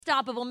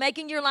Unstoppable,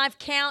 making your life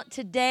count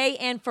today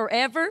and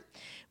forever.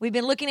 We've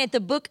been looking at the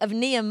book of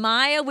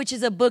Nehemiah, which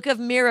is a book of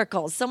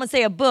miracles. Someone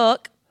say a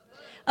book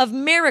of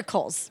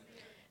miracles.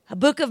 A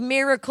book of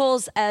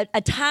miracles, a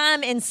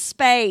time and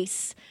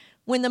space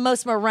when the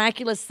most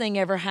miraculous thing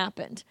ever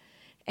happened.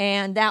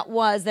 And that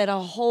was that a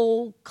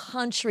whole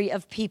country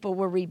of people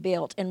were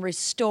rebuilt and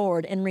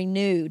restored and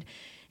renewed.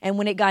 And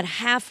when it got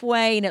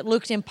halfway and it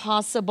looked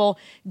impossible,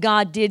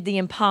 God did the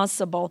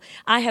impossible.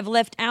 I have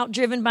left out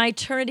Driven by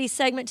Eternity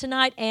segment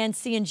tonight and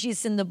Seeing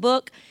Jesus in the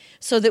book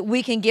so that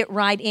we can get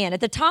right in.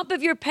 At the top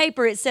of your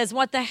paper, it says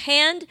what the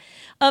hand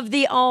of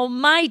the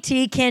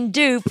Almighty can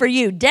do for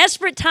you.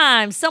 Desperate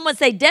times. Someone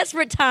say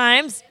desperate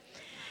times.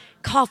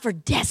 Call for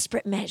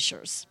desperate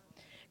measures.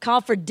 Call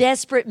for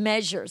desperate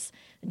measures.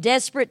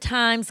 Desperate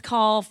times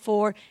call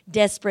for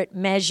desperate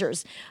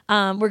measures.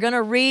 We're going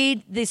to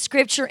read the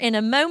scripture in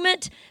a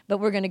moment, but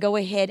we're going to go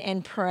ahead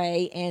and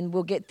pray, and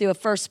we'll get through a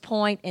first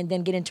point and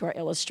then get into our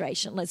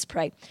illustration. Let's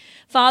pray.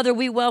 Father,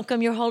 we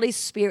welcome your Holy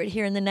Spirit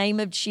here in the name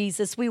of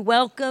Jesus. We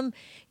welcome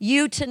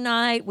you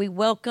tonight. We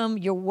welcome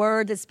your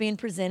word that's being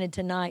presented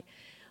tonight.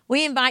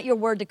 We invite your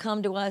word to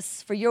come to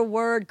us, for your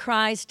word,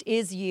 Christ,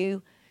 is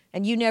you,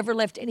 and you never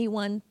left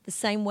anyone the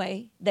same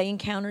way they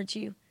encountered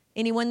you.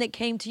 Anyone that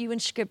came to you in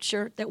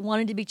Scripture that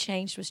wanted to be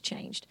changed was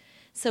changed.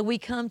 So we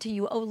come to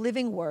you, O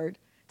living word,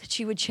 that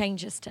you would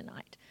change us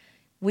tonight.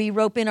 We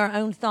rope in our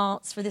own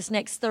thoughts for this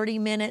next 30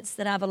 minutes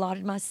that I've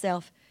allotted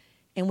myself,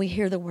 and we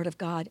hear the word of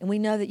God. And we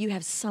know that you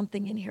have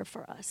something in here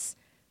for us.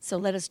 So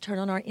let us turn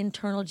on our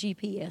internal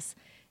GPS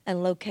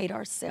and locate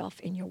ourselves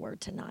in your word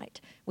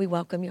tonight. We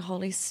welcome you,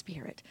 Holy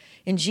Spirit.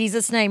 In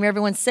Jesus' name,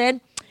 everyone said,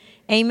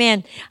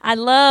 amen. I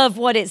love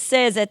what it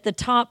says at the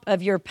top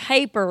of your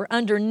paper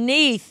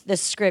underneath the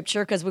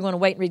scripture, because we're going to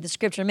wait and read the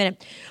scripture in a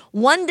minute.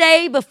 One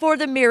day before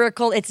the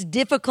miracle, it's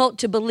difficult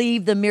to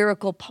believe the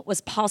miracle was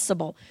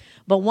possible.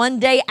 But one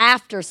day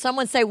after,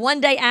 someone say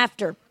one day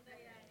after,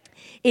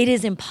 it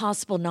is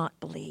impossible not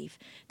believe.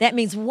 That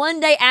means one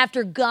day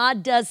after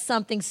God does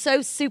something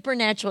so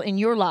supernatural in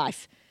your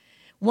life,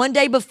 one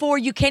day before,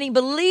 you can't even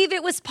believe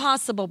it was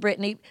possible,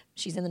 Brittany.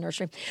 She's in the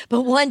nursery.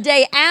 But one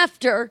day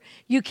after,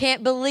 you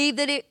can't believe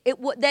that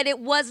it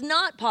was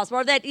not possible,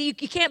 or that you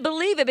can't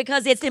believe it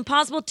because it's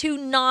impossible to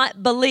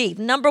not believe.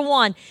 Number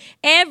one,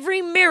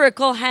 every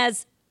miracle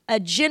has a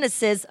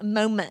Genesis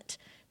moment.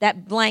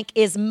 That blank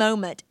is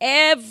moment.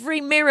 Every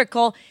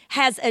miracle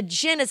has a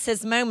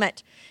Genesis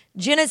moment.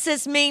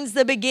 Genesis means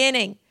the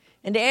beginning.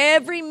 And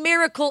every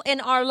miracle in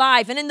our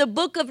life, and in the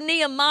book of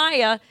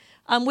Nehemiah,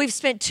 we've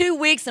spent 2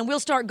 weeks, and we'll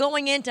start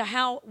going into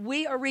how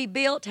we are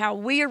rebuilt, how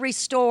we are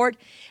restored,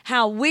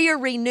 how we are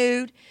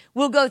renewed.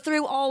 We'll go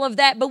through all of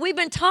that. But we've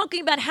been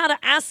talking about how to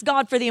ask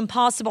God for the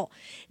impossible.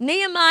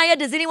 Nehemiah,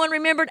 does anyone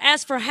remember,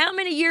 asked for how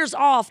many years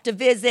off to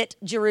visit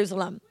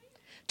Jerusalem?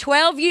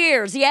 12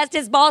 years. He asked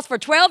his boss for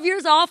 12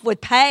 years off with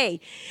pay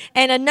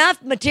and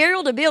enough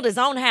material to build his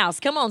own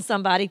house. Come on,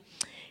 somebody.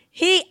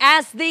 He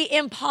asked the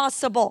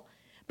impossible.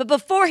 But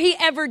before he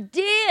ever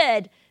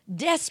did,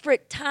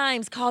 desperate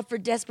times called for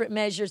desperate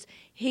measures.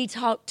 He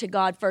talked to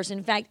God first.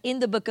 In fact, in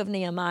the book of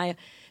Nehemiah,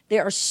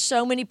 there are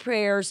so many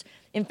prayers.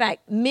 In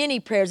fact, many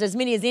prayers, as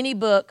many as any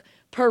book,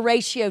 per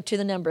ratio to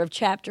the number of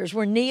chapters,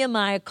 where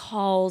Nehemiah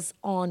calls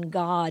on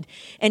God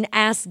and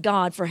asks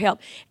God for help.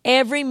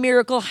 Every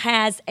miracle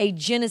has a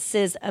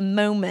Genesis, a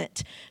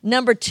moment.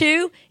 Number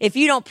two, if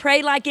you don't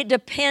pray like it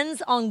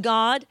depends on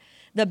God,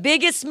 the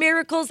biggest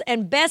miracles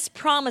and best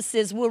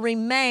promises will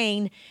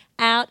remain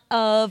out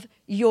of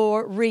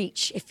your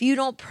reach. If you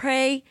don't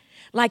pray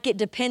like it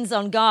depends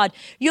on God,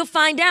 you'll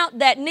find out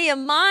that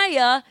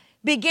Nehemiah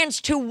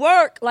begins to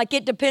work like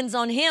it depends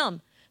on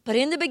him. But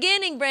in the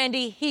beginning,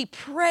 Brandy, he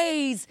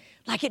prays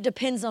like it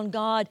depends on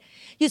God.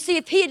 You see,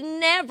 if he had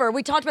never,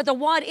 we talked about the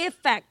what if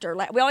factor.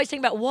 Like we always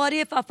think about, what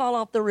if I fall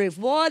off the roof?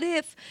 What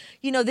if,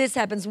 this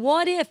happens?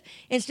 What if,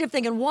 instead of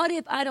thinking, what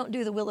if I don't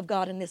do the will of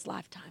God in this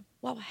lifetime?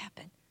 What will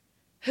happen?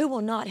 Who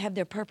will not have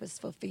their purpose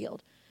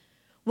fulfilled?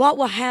 What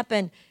will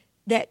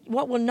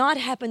not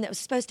happen that was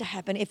supposed to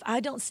happen if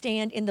I don't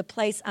stand in the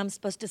place I'm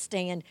supposed to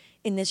stand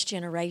in this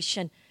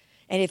generation?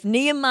 And if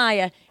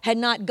Nehemiah had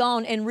not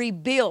gone and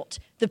rebuilt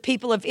the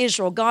people of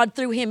Israel, God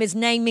through him, his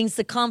name means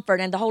the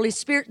comfort, and the Holy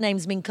Spirit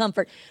names mean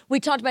comfort.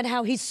 We talked about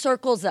how he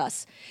circles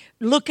us,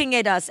 looking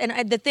at us,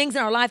 and the things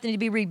in our life that need to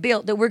be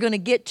rebuilt that we're going to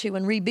get to,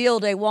 and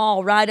rebuild a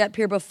wall right up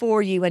here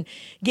before you, and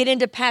get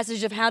into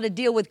passage of how to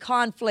deal with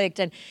conflict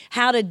and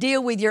how to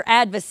deal with your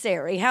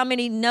adversary. How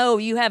many know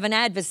you have an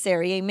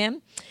adversary?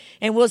 Amen.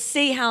 And we'll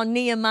see how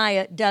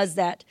Nehemiah does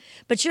that.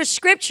 But your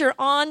scripture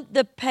on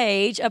the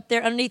page up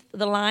there underneath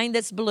the line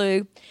that's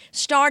blue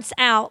starts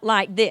out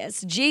like this.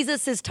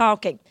 Jesus is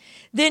talking.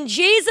 Then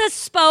Jesus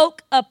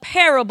spoke a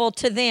parable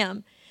to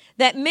them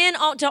that men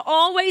ought to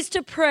always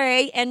to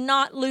pray and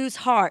not lose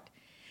heart,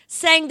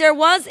 saying there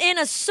was in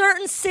a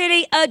certain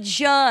city a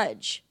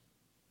judge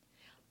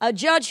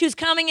who's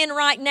coming in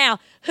right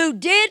now, who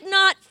did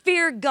not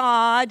fear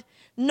God,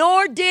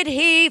 nor did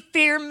he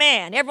fear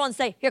man. Everyone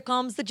say, here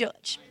comes the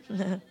judge.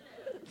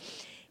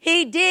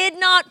 He did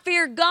not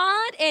fear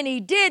God, and he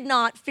did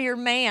not fear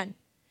man.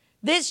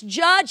 This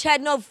judge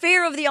had no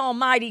fear of the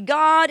Almighty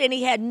God, and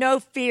he had no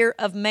fear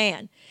of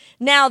man.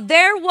 Now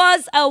there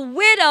was a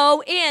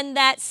widow in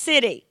that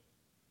city.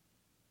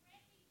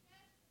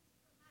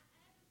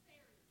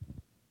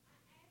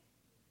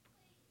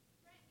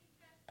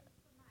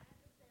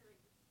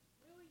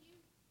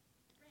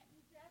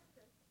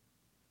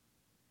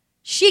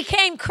 She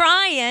came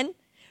crying,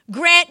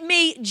 grant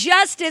me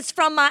justice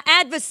from my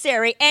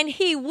adversary, and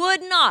he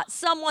would not.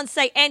 Someone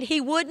say, and he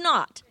would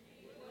not.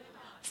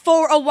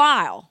 For a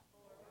while.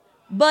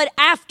 But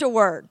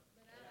afterward.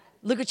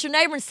 Look at your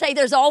neighbor and say,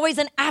 there's always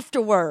an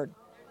afterward.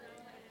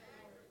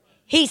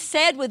 He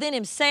said within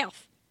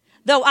himself,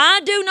 though I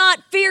do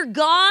not fear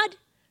God,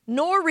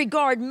 nor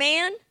regard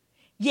man,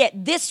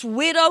 yet this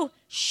widow,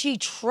 she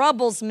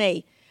troubles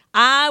me.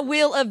 I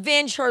will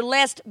avenge her,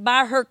 lest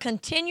by her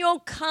continual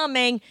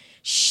coming,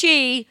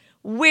 she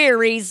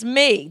wearies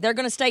me. They're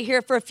going to stay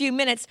here for a few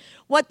minutes.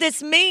 What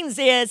this means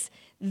is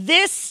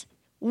this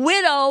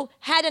widow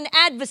had an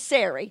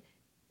adversary.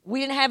 We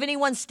didn't have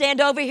anyone stand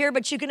over here,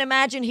 but you can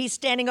imagine he's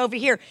standing over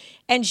here.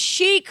 And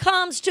she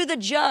comes to the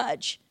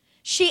judge.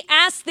 She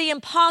asks the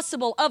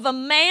impossible of a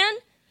man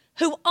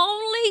who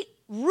only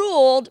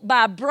ruled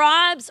by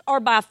bribes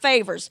or by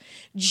favors.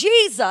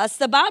 Jesus,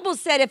 the Bible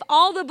said, if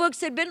all the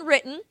books had been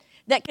written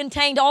that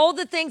contained all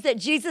the things that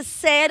Jesus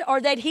said or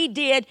that he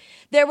did,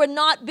 there would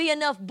not be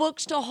enough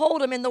books to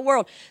hold him in the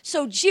world.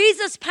 So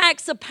Jesus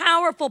packs a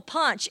powerful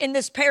punch in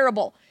this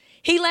parable.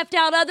 He left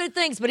out other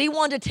things, but he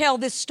wanted to tell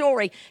this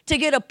story to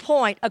get a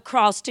point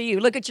across to you.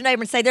 Look at your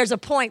neighbor and say, there's a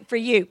point for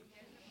you.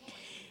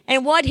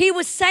 And what he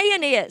was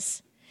saying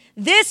is,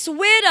 this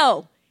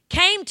widow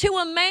came to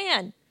a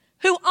man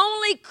who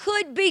only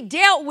could be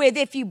dealt with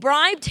if you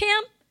bribed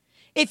him,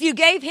 if you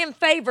gave him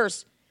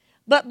favors.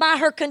 But by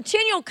her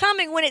continual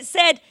coming, when it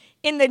said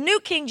in the New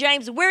King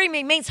James, weary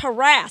me means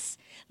harass,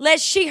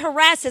 lest she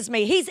harasses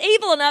me. He's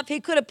evil enough, he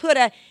could have put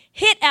a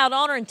hit out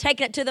on her and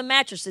taken it to the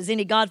mattresses.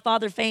 Any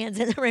Godfather fans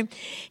in the room?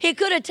 He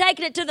could have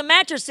taken it to the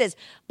mattresses.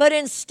 But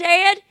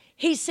instead,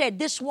 he said,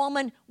 this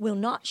woman will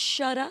not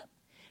shut up.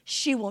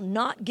 She will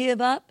not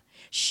give up.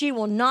 She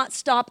will not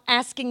stop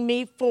asking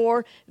me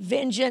for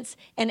vengeance.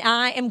 And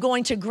I am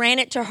going to grant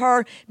it to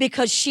her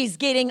because she's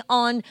getting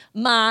on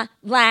my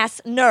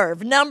last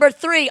nerve. Number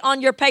 3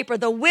 on your paper,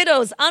 the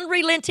widow's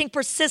unrelenting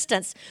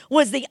persistence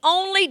was the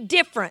only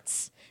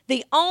difference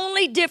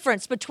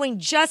between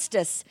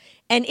justice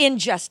and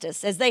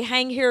injustice. As they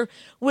hang here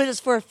with us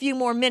for a few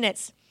more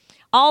minutes.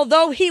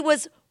 Although he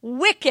was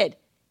wicked,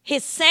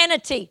 his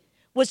sanity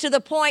was to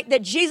the point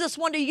that Jesus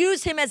wanted to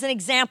use him as an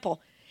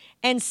example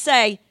and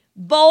say,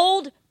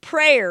 bold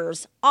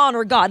prayers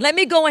honor God. Let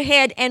me go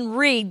ahead and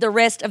read the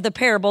rest of the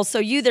parable so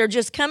you that are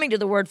just coming to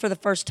the word for the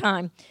first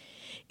time.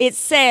 It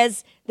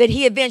says that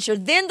he avenged her.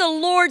 Then the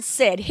Lord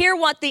said, hear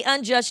what the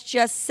unjust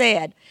judge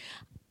said.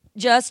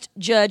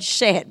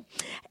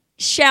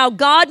 Shall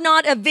God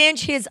not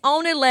avenge his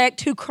own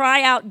elect who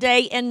cry out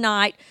day and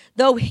night,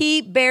 though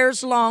he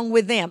bears long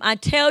with them? I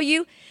tell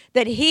you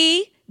that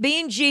he,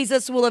 being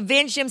Jesus, will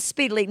avenge them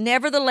speedily.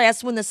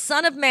 Nevertheless, when the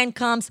Son of Man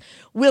comes,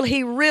 will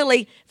he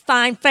really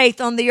find faith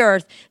on the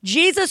earth?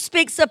 Jesus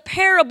speaks a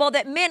parable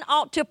that men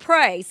ought to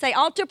pray. Say,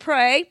 ought to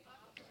pray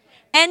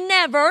and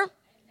never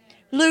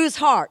lose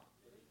heart.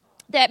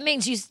 That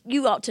means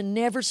you ought to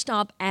never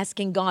stop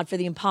asking God for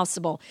the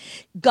impossible.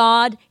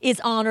 God is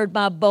honored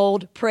by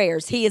bold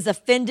prayers. He is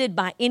offended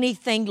by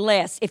anything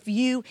less. If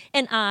you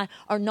and I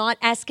are not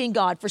asking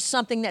God for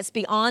something that's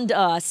beyond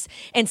us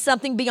and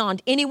something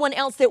beyond anyone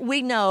else that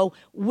we know,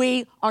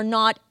 we are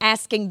not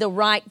asking the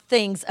right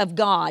things of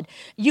God.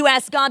 You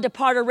ask God to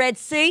part a Red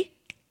Sea,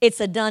 it's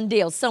a done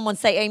deal. Someone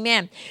say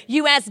amen.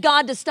 You ask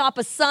God to stop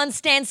a sun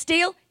stand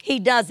still, he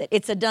does it.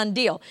 It's a done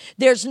deal.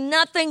 There's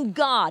nothing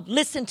God,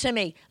 listen to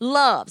me,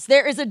 loves.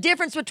 There is a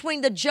difference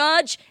between the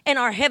judge and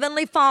our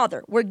heavenly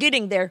Father. We're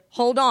getting there.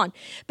 Hold on.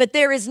 But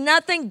there is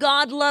nothing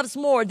God loves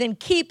more than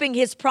keeping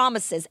his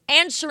promises,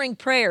 answering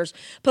prayers,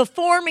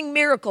 performing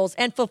miracles,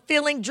 and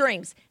fulfilling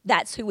dreams.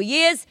 That's who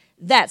he is.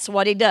 That's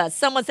what he does.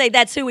 Someone say,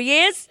 that's who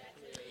he is.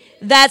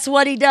 That's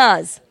what he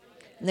does.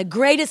 And the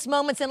greatest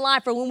moments in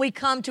life are when we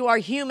come to our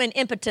human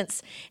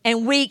impotence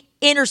and we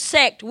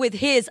intersect with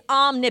his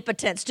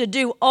omnipotence to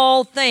do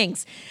all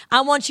things.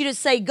 I want you to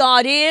say,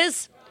 God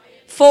is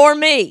for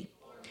me.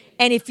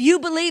 And if you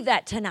believe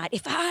that tonight,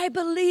 if I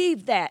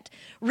believe that,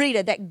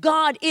 Rita, that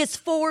God is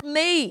for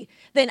me,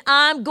 then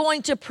I'm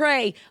going to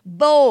pray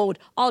bold,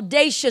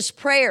 audacious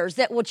prayers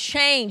that will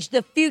change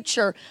the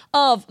future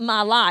of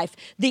my life.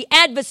 The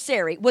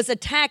adversary was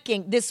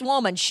attacking this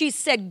woman. She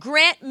said,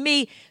 grant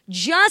me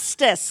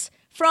justice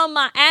from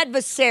my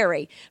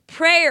adversary.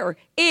 Prayer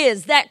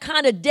is that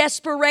kind of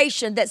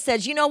desperation that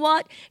says, you know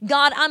what?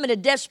 God, I'm in a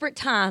desperate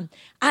time.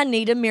 I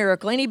need a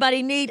miracle.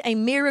 Anybody need a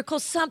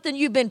miracle? Something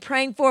you've been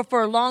praying for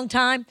a long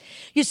time?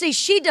 You see,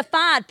 she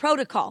defied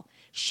protocol.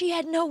 She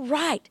had no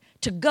right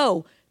to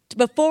go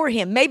before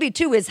him, maybe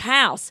to his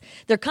house.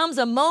 There comes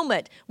a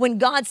moment when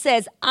God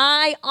says,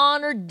 I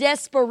honor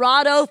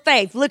desperado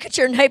faith. Look at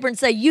your neighbor and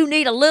say, you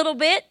need a little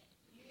bit?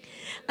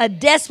 A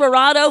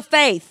desperado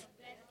faith.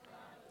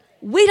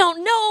 We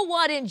don't know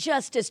what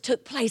injustice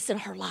took place in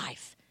her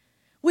life.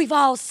 We've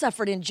all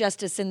suffered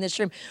injustice in this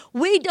room.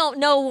 We don't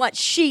know what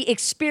she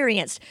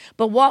experienced,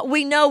 but what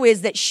we know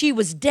is that she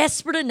was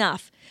desperate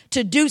enough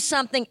to do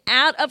something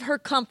out of her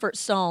comfort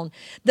zone.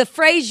 The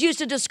phrase used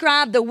to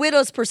describe the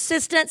widow's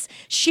persistence,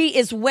 she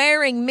is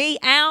wearing me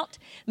out,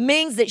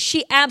 means that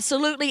she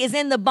absolutely is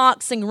in the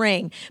boxing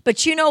ring.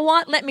 But you know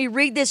what? Let me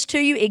read this to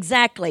you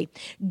exactly.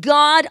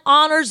 God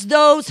honors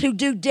those who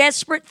do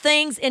desperate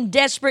things in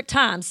desperate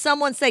times.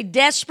 Someone say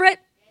desperate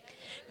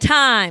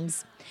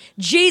times.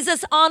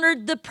 Jesus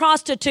honored the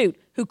prostitute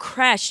who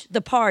crashed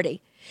the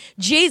party.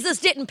 Jesus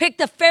didn't pick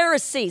the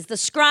Pharisees, the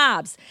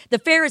scribes, the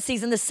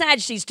Pharisees and the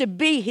Sadducees to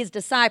be his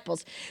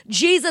disciples.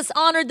 Jesus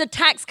honored the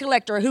tax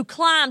collector who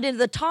climbed into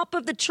the top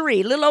of the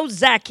tree, little old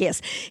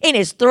Zacchaeus, in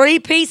his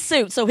three-piece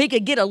suit so he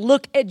could get a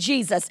look at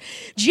Jesus.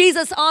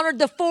 Jesus honored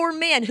the four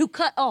men who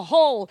cut a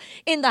hole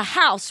in the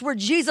house where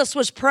Jesus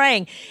was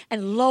praying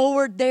and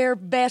lowered their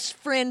best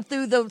friend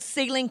through the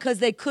ceiling because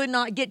they could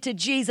not get to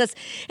Jesus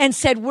and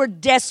said, we're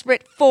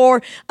desperate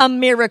for a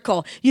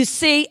miracle. You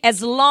see,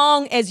 as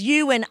long as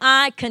you and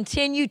I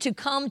continue to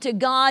come to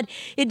God,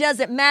 it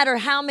doesn't matter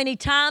how many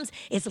times,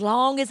 as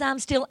long as I'm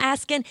still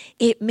asking,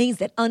 it means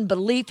that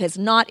unbelief has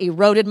not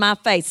eroded my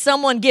faith.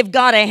 Someone give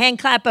God a hand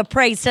clap of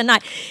praise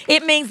tonight.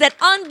 It means that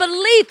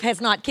unbelief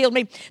has not killed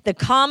me. The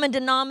common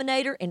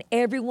denominator in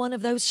every one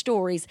of those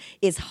stories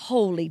is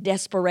holy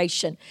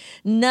desperation.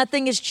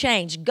 Nothing has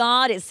changed.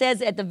 God, it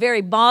says at the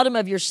very bottom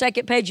of your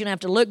second page, you don't have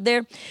to look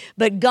there,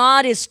 but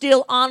God is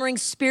still honoring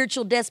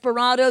spiritual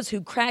desperados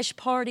who crash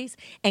parties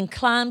and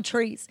climb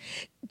trees.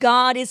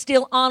 God is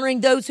still honoring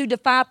those who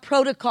defy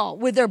protocol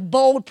with their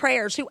bold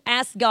prayers, who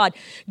ask God.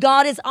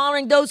 God is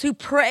honoring those who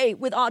pray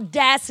with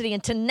audacity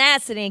and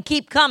tenacity and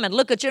keep coming.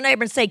 Look at your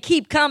neighbor and say,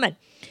 keep coming.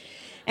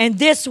 And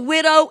this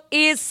widow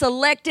is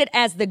selected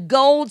as the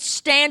gold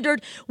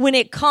standard when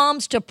it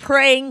comes to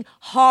praying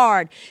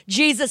hard.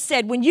 Jesus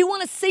said, when you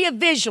want to see a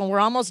visual,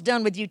 we're almost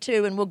done with you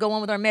too, and we'll go on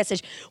with our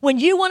message. When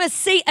you want to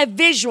see a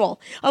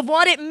visual of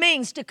what it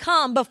means to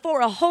come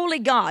before a holy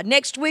God,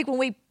 next week when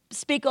we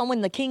speak on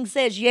when the king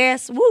says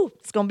yes, woo,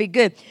 it's going to be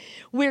good.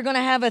 We're going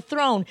to have a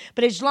throne.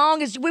 But as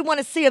long as we want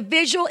to see a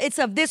visual, it's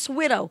of this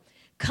widow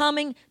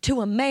coming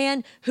to a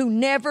man who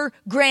never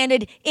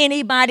granted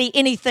anybody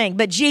anything.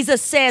 But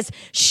Jesus says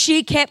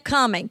she kept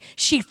coming.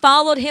 She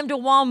followed him to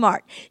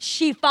Walmart.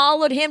 She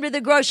followed him to the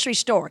grocery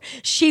store.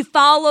 She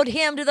followed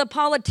him to the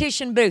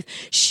politician booth.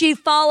 She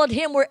followed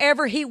him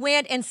wherever he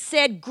went and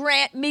said,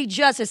 grant me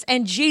justice.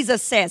 And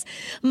Jesus says,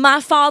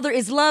 my Father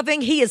is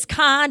loving, he is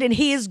kind, and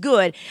he is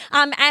good.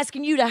 I'm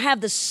asking you to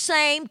have the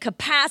same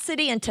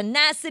capacity and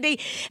tenacity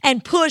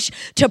and push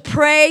to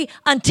pray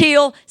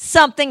until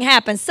something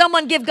happens.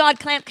 Someone give God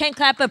can't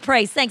clap of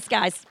praise. Thanks,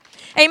 guys.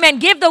 Amen.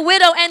 Give the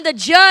widow and the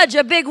judge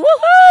a big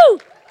woohoo.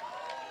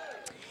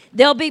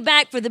 They'll be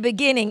back for the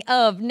beginning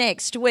of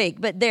next week,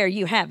 but there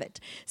you have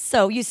it.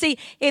 So you see,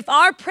 if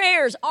our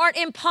prayers aren't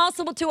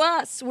impossible to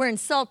us, we're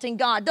insulting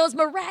God. Those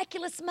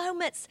miraculous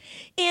moments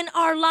in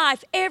our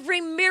life,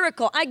 every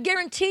miracle, I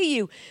guarantee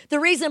you,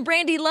 the reason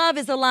Brandy Love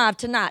is alive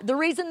tonight, the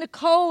reason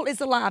Nicole is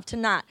alive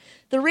tonight,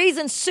 the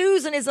reason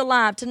Susan is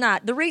alive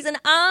tonight, the reason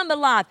I'm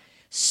alive,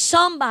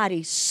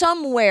 somebody,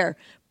 somewhere,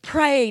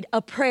 prayed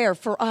a prayer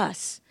for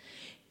us.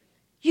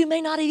 You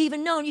may not have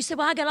even known. You said,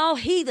 well, I got all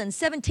heathens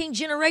 17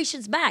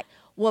 generations back.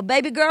 Well,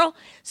 baby girl,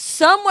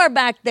 somewhere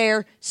back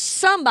there,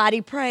 somebody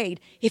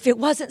prayed. If it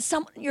wasn't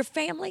someone in your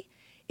family,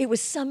 it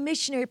was some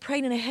missionary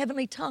prayed in a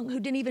heavenly tongue who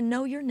didn't even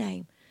know your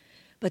name.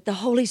 But the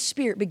Holy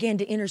Spirit began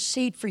to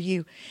intercede for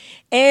you.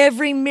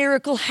 Every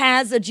miracle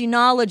has a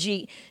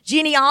genealogy.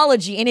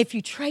 And if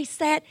you trace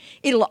that,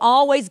 it'll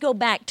always go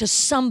back to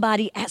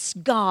somebody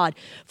asked God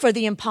for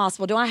the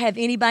impossible. Do I have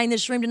anybody in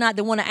this room tonight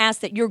that want to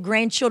ask that your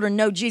grandchildren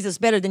know Jesus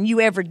better than you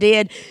ever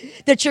did?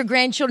 That your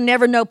grandchildren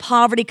never know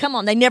poverty? Come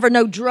on, they never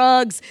know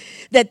drugs.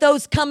 That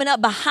those coming up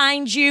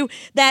behind you,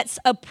 that's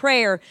a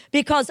prayer.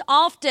 Because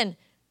often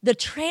the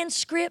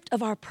transcript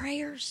of our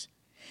prayers,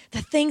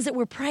 the things that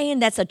we're praying,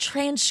 that's a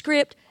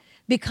transcript,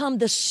 become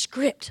the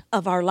script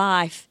of our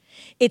life.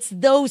 It's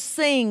those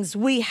things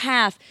we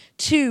have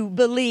to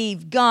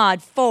believe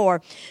God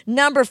for.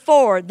 Number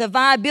 4, the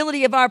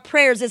viability of our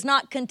prayers is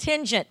not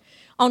contingent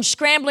on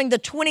scrambling the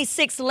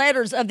 26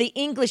 letters of the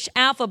English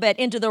alphabet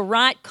into the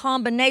right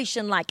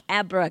combination like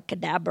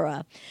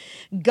abracadabra.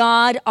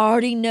 God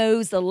already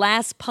knows the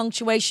last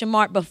punctuation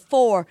mark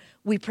before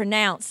we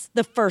pronounce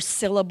the first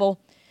syllable.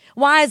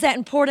 Why is that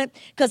important?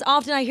 Because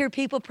often I hear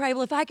people pray,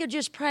 well, if I could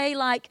just pray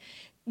like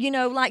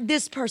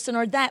this person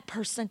or that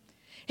person,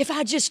 if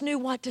I just knew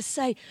what to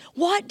say.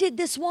 What did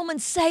this woman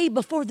say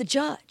before the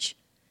judge?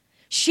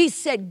 She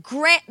said,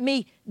 grant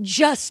me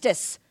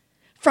justice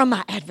from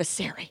my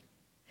adversary.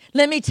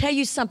 Let me tell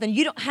you something.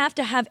 You don't have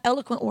to have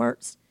eloquent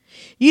words.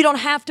 You don't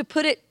have to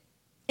put it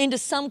into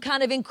some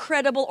kind of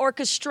incredible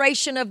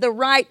orchestration of the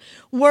right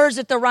words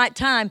at the right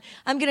time.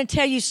 I'm going to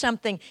tell you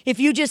something. If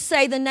you just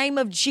say the name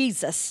of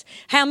Jesus,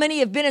 how many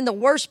have been in the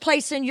worst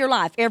place in your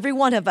life? Every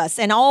one of us.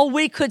 And all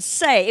we could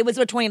say, it was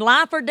between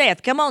life or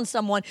death. Come on,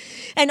 someone.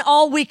 And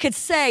all we could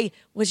say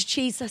was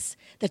Jesus.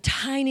 The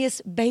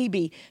tiniest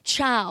baby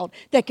child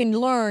that can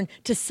learn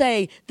to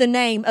say the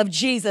name of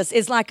Jesus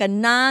is like a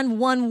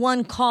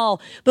 911 call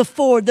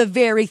before the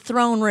very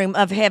throne room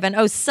of heaven.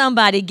 Oh,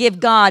 somebody give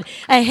God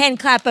a hand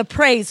clap of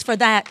praise for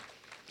that.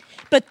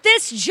 But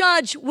this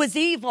judge was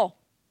evil.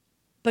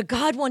 But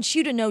God wants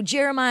you to know,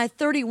 Jeremiah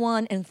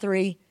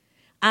 31:3,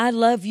 I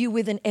love you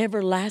with an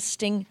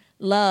everlasting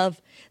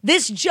love.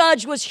 This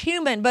judge was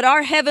human, but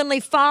our Heavenly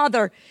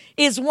Father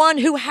is one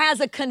who has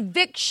a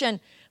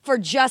conviction for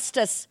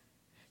justice.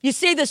 You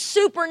see, the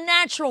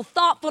supernatural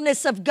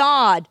thoughtfulness of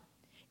God,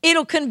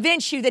 it'll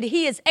convince you that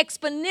He is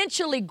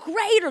exponentially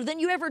greater than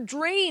you ever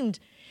dreamed.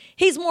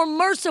 He's more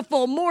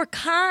merciful, more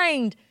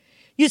kind.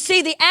 You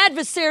see, the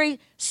adversary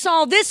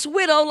saw this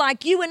widow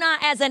like you and I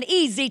as an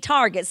easy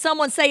target.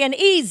 Someone say an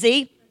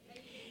easy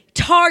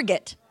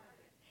target.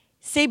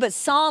 See, but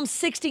Psalm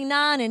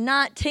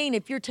 69:19,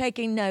 if you're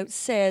taking notes,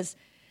 says,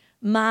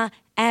 my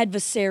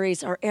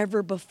adversaries are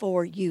ever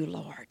before you,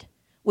 Lord.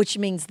 Which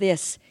means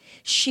this,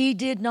 she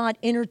did not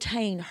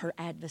entertain her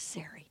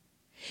adversary.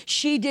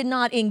 She did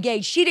not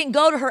engage. She didn't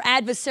go to her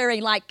adversary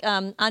like,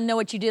 I know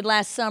what you did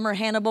last summer,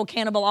 Hannibal,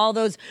 Cannibal, all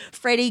those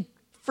Freddy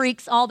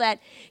freaks, all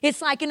that.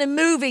 It's like in a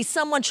movie,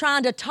 someone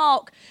trying to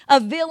talk a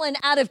villain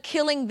out of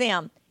killing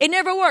them. It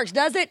never works,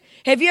 does it?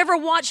 Have you ever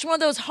watched one of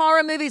those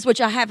horror movies,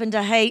 which I happen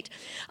to hate?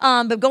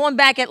 But going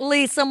back at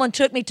least, someone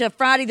took me to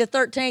Friday the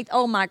 13th.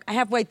 Oh my,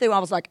 halfway through, I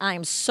was like, I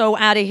am so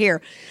out of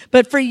here.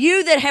 But for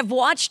you that have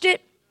watched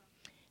it,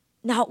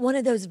 not one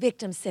of those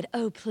victims said,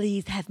 oh,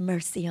 please have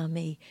mercy on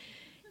me.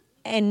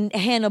 And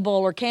Hannibal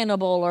or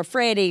Cannibal or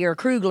Freddy or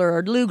Krueger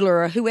or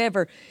Lugler or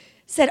whoever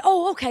said,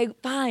 oh, okay,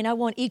 fine, I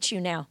won't eat you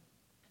now.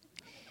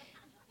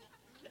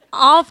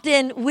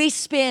 Often we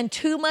spend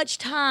too much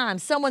time.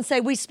 Someone say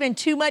we spend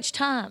too much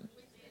time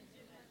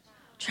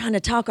trying to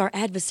talk our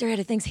adversary out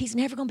of things he's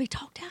never going to be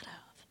talked out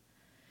of.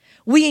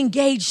 We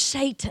engage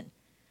Satan.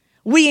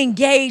 We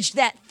engage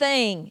that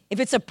thing. If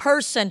it's a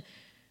person,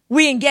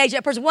 we engage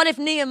that person. What if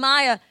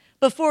Nehemiah,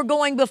 before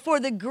going before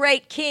the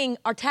great king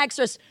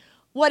Artaxerxes,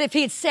 what if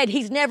he had said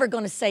he's never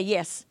going to say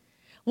yes?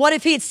 What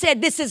if he had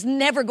said this is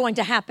never going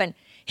to happen?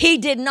 He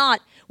did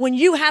not. When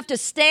you have to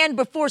stand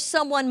before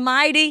someone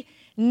mighty,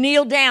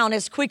 kneel down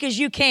as quick as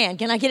you can.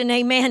 Can I get an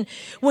amen?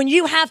 When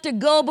you have to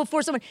go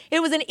before someone,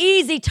 it was an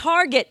easy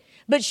target,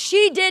 but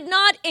she did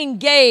not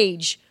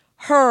engage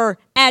her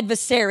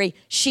adversary.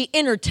 She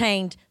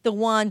entertained the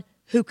one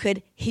who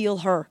could heal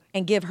her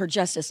and give her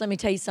justice. Let me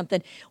tell you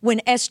something. When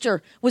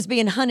Esther was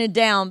being hunted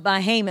down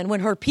by Haman,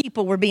 when her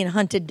people were being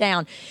hunted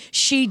down,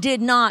 she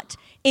did not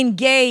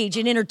engage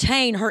and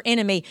entertain her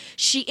enemy.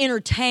 She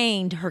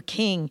entertained her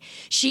king.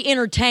 She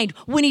entertained.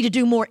 We need to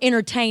do more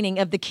entertaining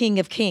of the King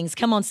of Kings.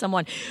 Come on,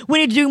 someone. We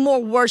need to do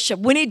more worship.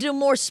 We need to do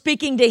more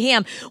speaking to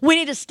Him. We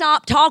need to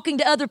stop talking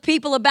to other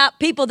people about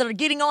people that are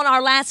getting on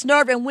our last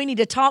nerve, and we need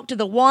to talk to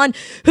the one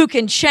who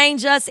can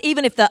change us,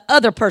 even if the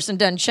other person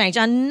doesn't change.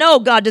 I know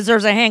God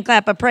deserves a hand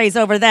clap of praise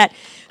over that.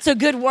 It's a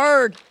good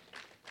word.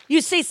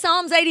 You see,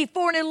 Psalms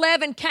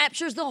 84:11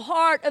 captures the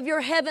heart of your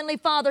Heavenly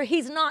Father.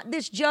 He's not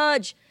this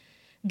judge.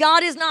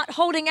 God is not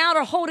holding out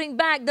or holding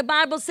back. The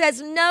Bible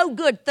says no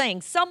good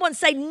thing. Someone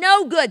say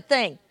no good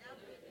thing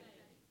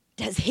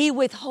does He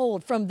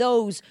withhold from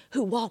those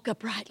who walk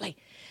uprightly.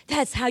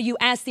 That's how you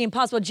ask the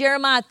impossible.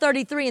 Jeremiah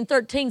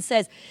 33:13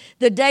 says,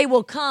 the day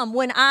will come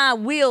when I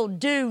will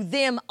do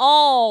them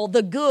all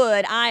the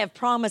good I have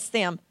promised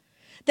them.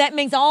 That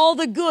means all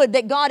the good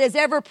that God has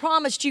ever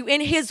promised you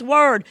in His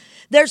Word.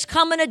 There's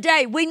coming a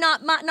day. We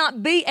might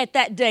not be at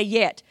that day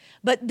yet,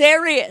 but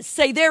there is.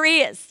 Say there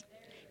is.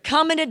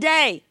 Coming a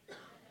day.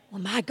 Well,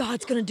 my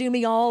God's going to do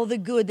me all the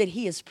good that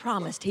He has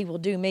promised He will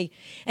do me.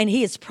 And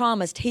He has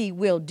promised He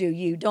will do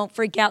you. Don't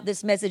freak out.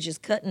 This message is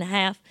cut in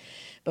half.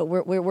 But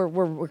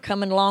we're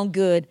coming along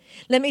good.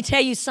 Let me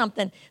tell you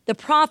something. The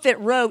prophet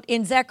wrote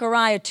in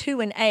Zechariah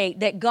 2:8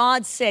 that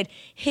God said,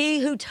 he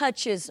who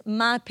touches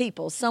my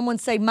people, someone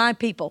say my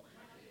people,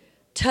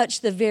 touch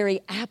the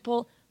very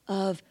apple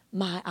of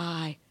my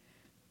eye.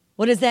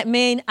 What does that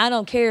mean? I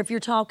don't care if you're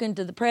talking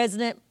to the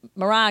president,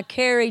 Mariah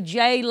Carey,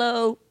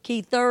 J-Lo,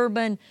 Keith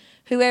Urban,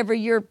 whoever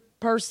your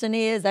person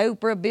is,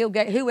 Oprah, Bill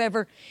Gates,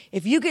 whoever.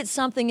 If you get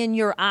something in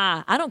your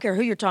eye, I don't care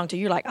who you're talking to,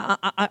 you're like,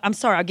 I'm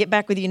sorry, I'll get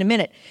back with you in a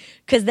minute.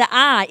 Because the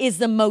eye is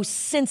the most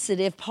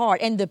sensitive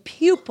part, and the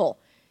pupil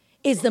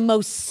is the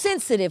most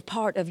sensitive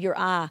part of your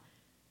eye.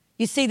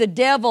 You see, the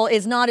devil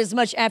is not as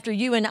much after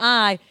you and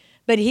I,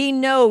 but he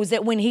knows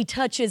that when he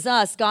touches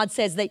us, God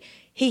says that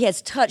he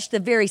has touched the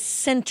very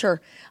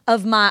center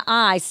of my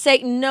eye.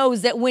 Satan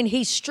knows that when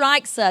he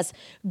strikes us,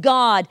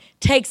 God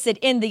takes it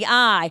in the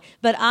eye.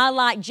 But I,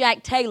 like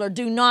Jack Taylor,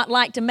 do not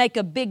like to make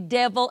a big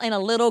devil and a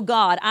little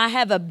God. I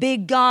have a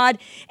big God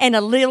and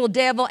a little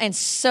devil, and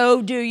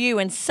so do you.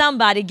 And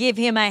somebody give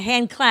him a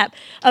hand clap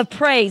of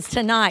praise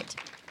tonight.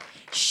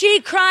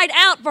 She cried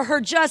out for her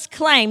just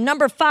claim.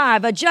 Number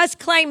 5, a just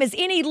claim is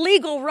any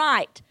legal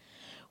right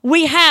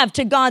we have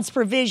to God's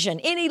provision.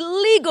 Any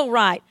legal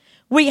right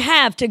we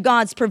have to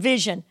God's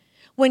provision.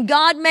 When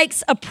God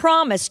makes a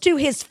promise to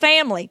his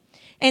family,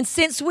 and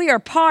since we are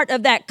part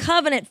of that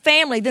covenant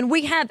family, then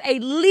we have a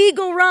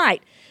legal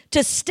right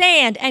to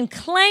stand and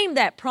claim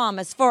that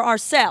promise for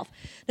ourselves.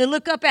 Now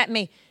look up at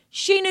me.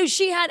 She knew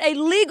she had a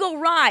legal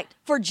right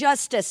for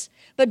justice.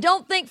 But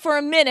don't think for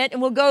a minute,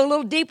 and we'll go a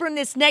little deeper in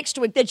this next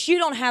week, that you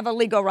don't have a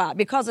legal right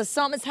because of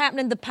something that's happened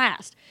in the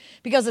past,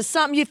 because of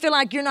something you feel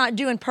like you're not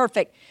doing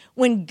perfect.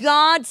 When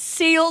God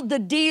sealed the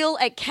deal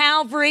at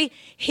Calvary,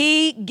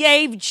 he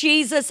gave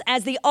Jesus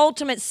as the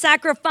ultimate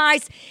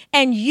sacrifice,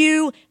 and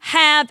you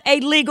have a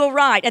legal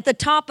right. At the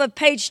top of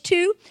page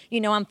 2,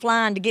 you know I'm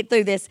flying to get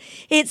through this.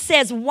 It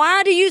says,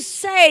 "Why do you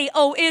say,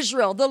 O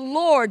Israel, the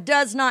Lord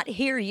does not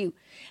hear you?"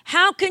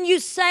 How can you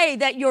say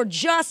that your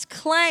just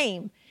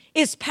claim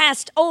is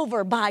passed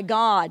over by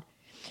God?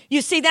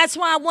 You see, that's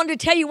why I wanted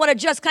to tell you what a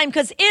just claim,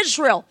 because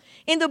Israel,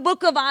 in the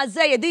book of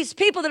Isaiah, these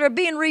people that are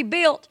being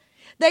rebuilt,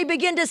 they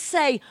begin to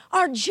say,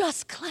 our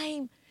just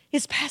claim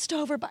is passed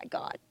over by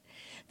God.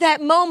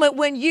 That moment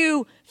when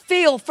you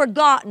feel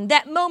forgotten,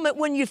 that moment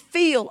when you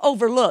feel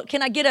overlooked.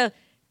 Can I get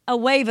a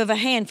wave of a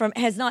hand from,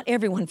 has not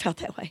everyone felt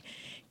that way?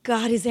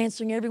 God is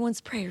answering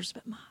everyone's prayers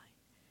but mine.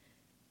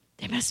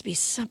 There must be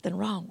something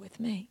wrong with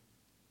me.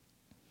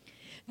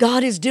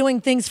 God is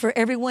doing things for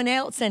everyone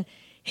else, and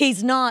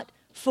he's not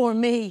for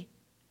me.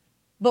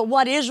 But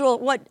what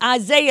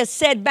Isaiah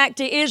said back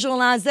to Israel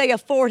in Isaiah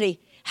 40,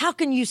 how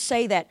can you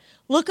say that?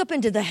 Look up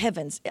into the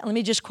heavens. Let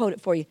me just quote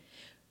it for you.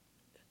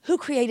 Who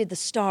created the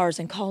stars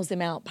and calls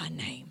them out by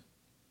name?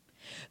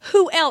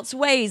 Who else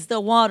weighs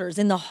the waters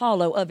in the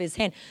hollow of his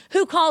hand?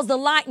 Who calls the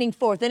lightning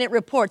forth and it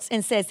reports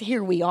and says,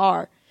 here we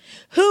are?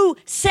 Who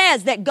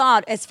says that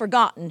God has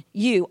forgotten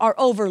you or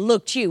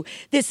overlooked you?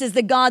 This is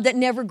the God that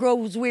never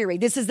grows weary.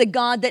 This is the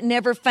God that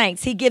never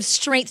faints. He gives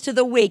strength to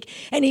the weak,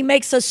 and he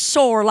makes us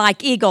soar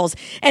like eagles.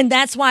 And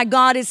that's why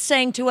God is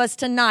saying to us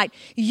tonight,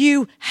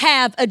 you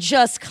have a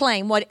just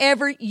claim.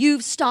 Whatever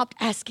you've stopped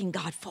asking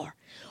God for.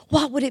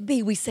 What would it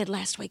be, we said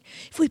last week,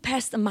 if we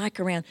passed the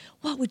mic around,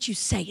 what would you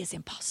say is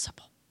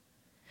impossible?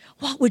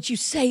 What would you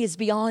say is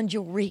beyond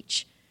your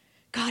reach?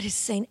 God is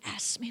saying,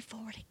 ask me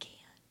for it again.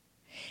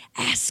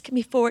 Ask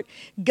me for it.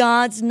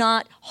 God's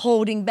not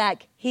holding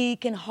back. He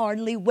can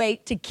hardly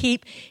wait to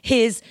keep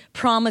his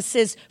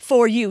promises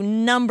for you.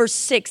 Number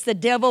 6, the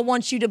devil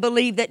wants you to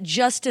believe that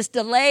justice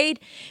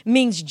delayed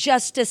means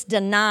justice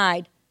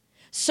denied,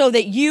 so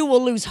that you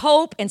will lose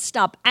hope and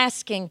stop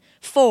asking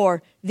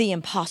for the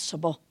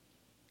impossible.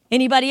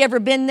 Anybody ever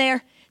been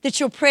there? That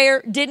your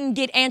prayer didn't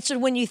get answered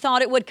when you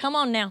thought it would? Come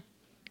on now.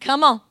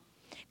 Come on.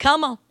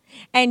 Come on.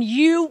 And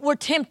you were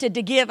tempted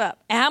to give up.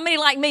 How many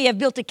like me have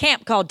built a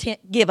camp called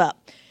Give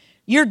Up?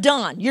 You're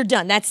done. You're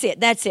done. That's it.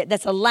 That's it.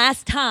 That's the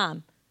last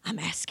time I'm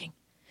asking.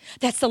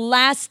 That's the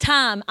last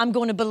time I'm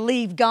going to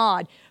believe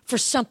God for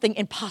something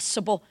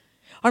impossible.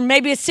 Or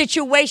maybe a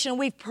situation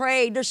we've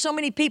prayed. There's so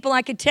many people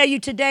I could tell you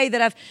today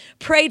that I've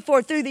prayed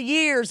for through the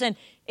years. And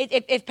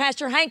if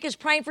Pastor Hank is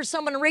praying for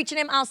someone and reaching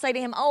him, I'll say to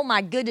him, oh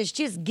my goodness,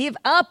 just give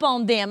up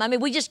on them. I mean,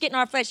 we just get in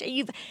our flesh.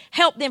 You've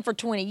helped them for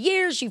 20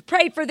 years. You've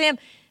prayed for them.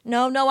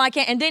 No, I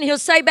can't. And then he'll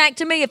say back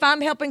to me, if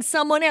I'm helping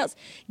someone else,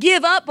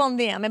 give up on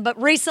them. But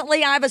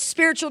recently I have a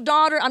spiritual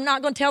daughter. I'm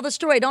not going to tell the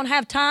story. I don't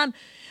have time.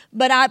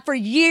 But I, for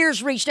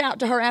years, reached out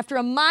to her after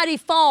a mighty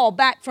fall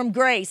back from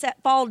grace,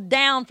 that fall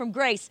down from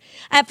grace.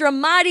 After a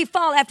mighty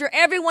fall, after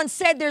everyone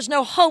said there's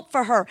no hope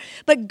for her.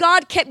 But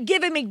God kept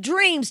giving me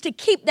dreams to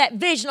keep that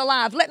vision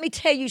alive. Let me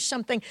tell you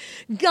something.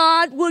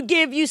 God will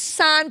give you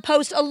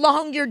signposts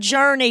along your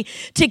journey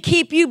to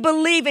keep you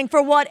believing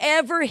for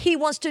whatever he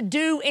wants to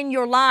do in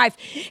your life.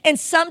 And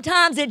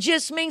sometimes it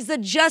just means the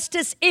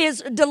justice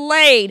is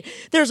delayed.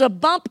 There's a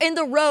bump in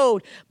the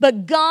road,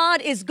 but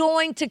God is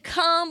going to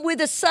come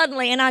with us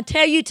suddenly. And I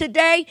tell you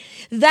today,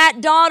 that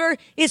daughter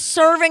is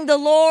serving the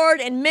Lord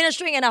and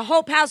ministering, and a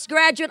Hope House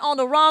graduate on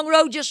the wrong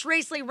road just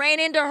recently ran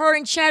into her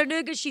in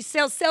Chattanooga. She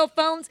sells cell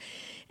phones.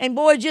 And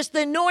boy, just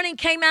the anointing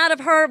came out of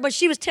her. But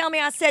she was telling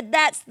me, I said,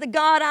 that's the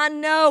God I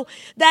know.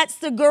 That's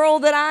the girl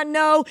that I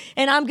know.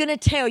 And I'm going to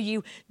tell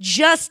you,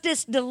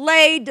 justice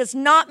delayed does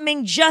not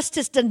mean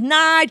justice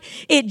denied.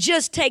 It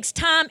just takes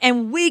time,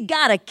 and we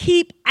got to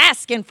keep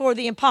asking for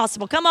the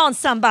impossible. Come on,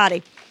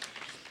 somebody.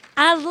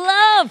 I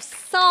love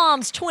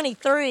Psalms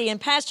 23, and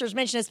pastors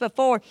mentioned this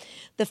before.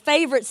 The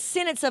favorite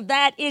sentence of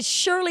that is,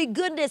 surely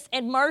goodness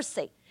and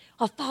mercy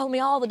will follow me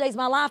all the days of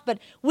my life. But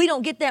we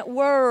don't get that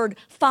word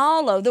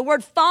follow. The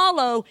word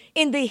follow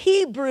in the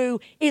Hebrew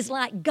is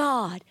like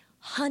God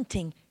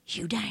hunting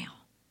you down.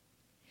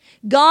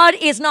 God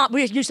is not,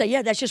 you say,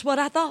 yeah, that's just what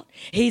I thought.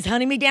 He's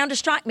hunting me down to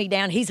strike me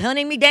down. He's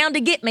hunting me down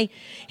to get me.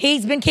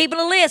 He's been keeping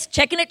a list,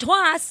 checking it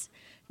twice.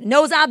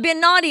 Knows I've been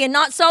naughty and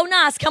not so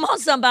nice. Come on,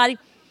 somebody.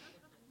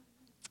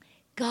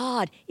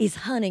 God is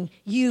hunting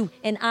you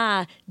and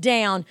I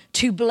down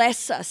to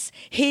bless us.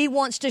 He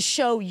wants to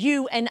show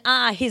you and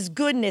I His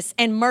goodness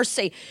and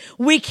mercy.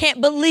 We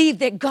can't believe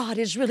that God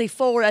is really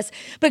for us.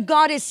 But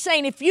God is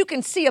saying, if you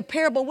can see a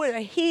parable where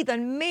a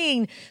heathen,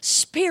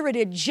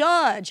 mean-spirited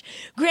judge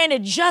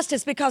granted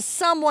justice because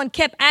someone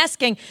kept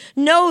asking,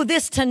 know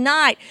this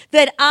tonight,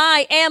 that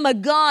I am a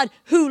God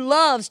who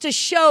loves to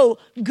show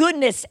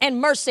goodness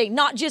and mercy.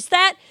 Not just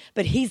that,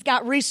 but He's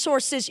got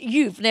resources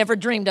you've never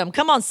dreamed of.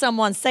 Come on,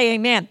 someone, say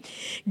amen.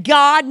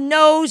 God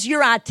knows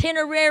your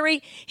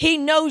itinerary. He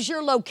knows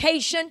your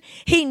location.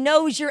 He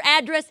knows your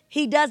address.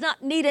 He does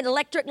not need an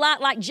electric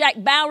light like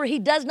Jack Bauer. He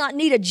does not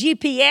need a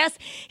GPS.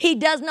 He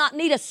does not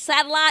need a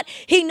satellite.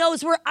 He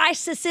knows where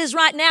ISIS is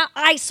right now,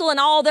 ISIL and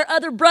all their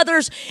other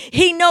brothers.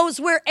 He knows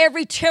where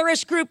every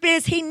terrorist group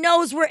is. He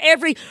knows where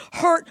every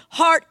hurt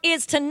heart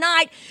is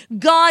tonight.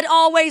 God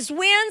always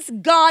wins.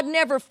 God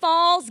never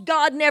falls.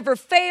 God never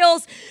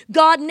fails.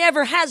 God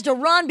never has to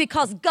run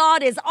because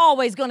God is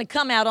always going to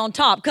come out on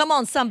top. Come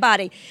on,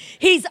 somebody.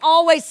 He's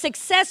always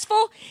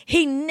successful.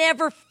 He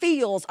never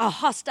feels a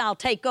hostile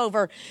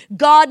takeover.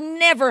 God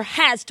never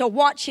has to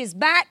watch His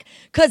back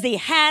because He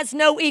has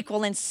no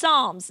equal. In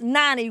Psalms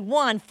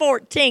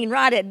 91:14,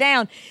 write it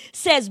down,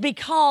 says,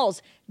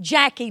 because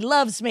Jackie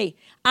loves me,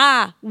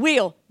 I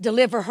will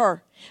deliver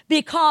her.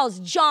 Because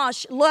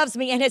Josh loves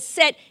me and has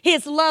set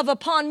his love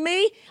upon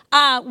me,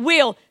 I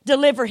will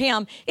deliver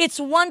him. It's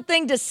one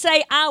thing to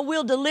say, I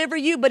will deliver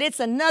you, but it's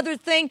another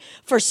thing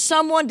for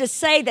someone to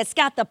say that's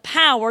got the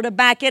power to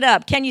back it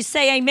up. Can you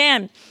say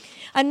amen?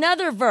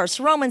 Another verse,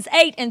 Romans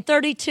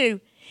 8:32.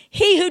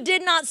 He who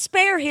did not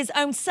spare His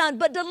own Son,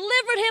 but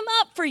delivered Him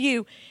up for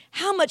you,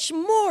 how much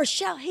more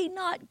shall He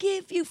not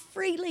give you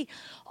freely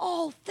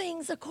all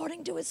things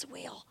according to His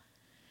will?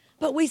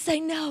 But we say,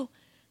 no,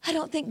 I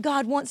don't think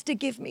God wants to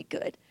give me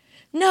good.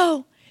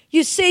 No.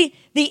 You see,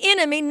 the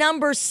enemy,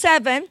 number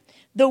 7,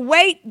 the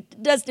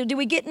weight does, do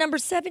we get number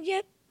 7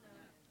 yet?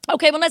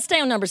 Okay, well, let's stay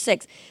on number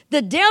 6.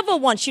 The devil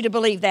wants you to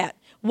believe that.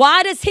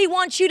 Why does he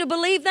want you to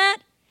believe that?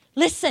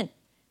 Listen,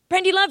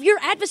 Brandy Love, your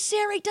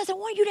adversary doesn't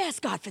want you to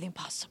ask God for the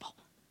impossible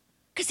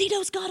because he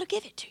knows God will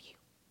give it to you.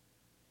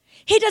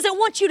 He doesn't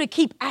want you to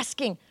keep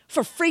asking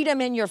for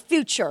freedom in your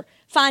future,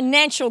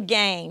 financial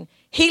gain,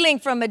 healing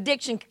from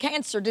addiction,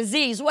 cancer,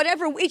 disease,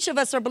 whatever each of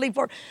us are believing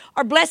for,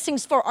 our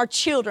blessings for our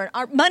children,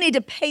 our money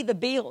to pay the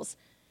bills.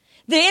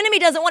 The enemy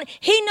doesn't want it.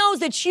 He knows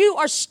that you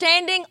are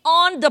standing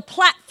on the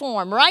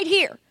platform right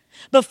here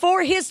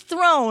before His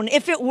throne,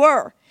 if it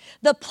were,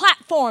 the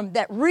platform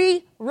that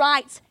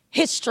rewrites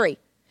history.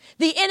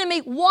 The enemy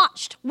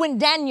watched when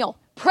Daniel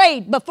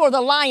prayed before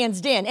the lion's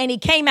den, and he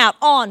came out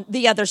on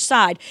the other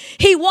side.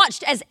 He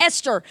watched as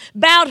Esther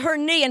bowed her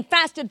knee and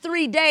fasted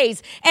 3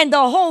 days, and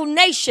the whole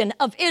nation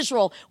of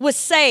Israel was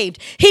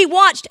saved. He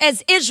watched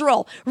as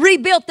Israel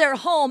rebuilt their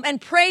home and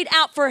prayed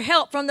out for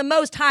help from the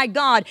Most High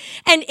God,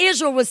 and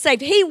Israel was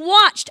saved. He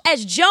watched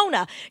as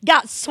Jonah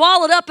got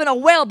swallowed up in a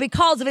well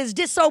because of his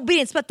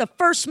disobedience, but the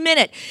first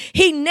minute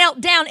he knelt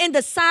down in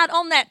the side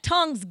on that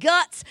tongue's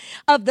guts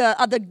of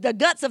the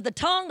guts of the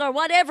tongue or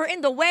whatever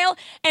in the well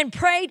and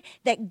prayed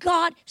that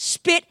God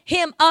spit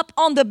him up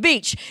on the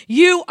beach.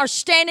 You are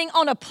standing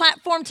on a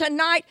platform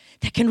tonight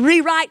that can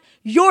rewrite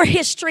your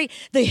history,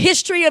 the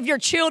history of your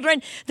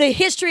children, the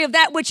history of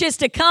that which is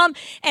to come.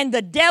 And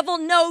the devil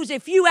knows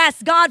if you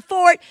ask God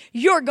for it,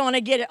 you're going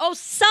to get it. Oh,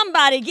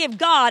 somebody give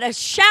God a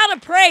shout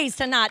of praise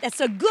tonight.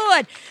 That's a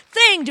good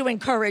thing to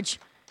encourage.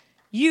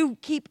 You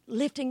keep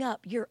lifting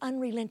up your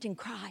unrelenting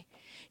cry.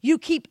 You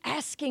keep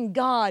asking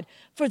God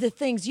for the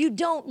things. You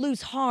don't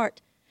lose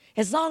heart.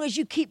 As long as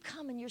you keep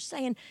coming, you're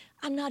saying,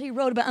 I'm not, he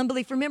wrote about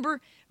unbelief. Remember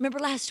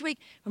last week?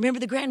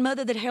 Remember the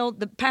grandmother that held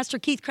the Pastor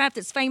Keith Craft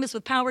that's famous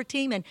with Power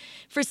Team and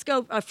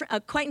Frisco,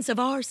 acquaintance of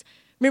ours?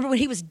 Remember when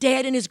he was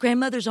dead in his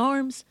grandmother's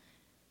arms?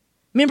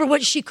 Remember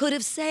what she could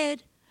have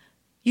said?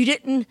 You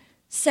didn't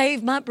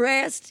save my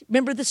breast.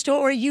 Remember the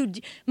story?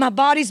 My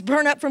body's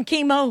burned up from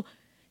chemo.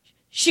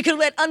 She could have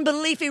let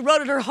unbelief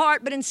erode her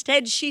heart, but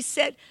instead she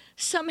said,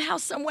 somehow,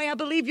 some way, I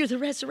believe you're the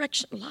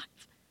resurrection life.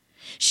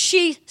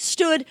 She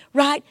stood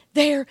right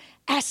there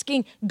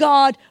asking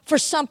God for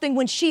something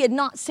when she had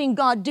not seen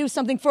God do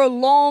something for a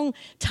long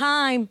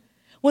time.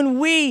 When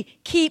we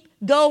keep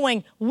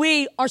going,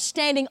 we are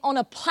standing on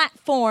a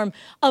platform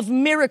of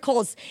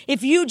miracles.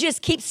 If you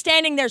just keep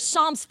standing there,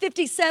 Psalms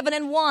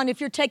 57:1, if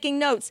you're taking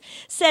notes,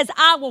 says,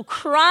 I will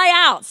cry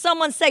out.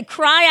 Someone say,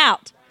 cry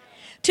out.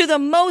 To the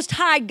Most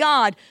High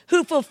God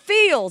who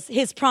fulfills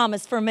His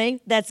promise for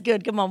me. That's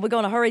good. Come on, we're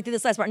going to hurry through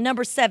this last part.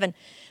 Number 7,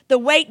 the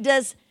weight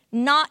does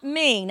not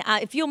mean,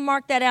 if you'll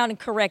mark that out and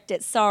correct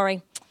it,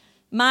 sorry.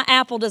 My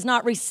Apple does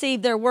not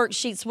receive their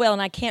worksheets well,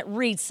 and I can't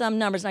read some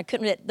numbers, and I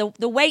couldn't read it.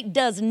 The weight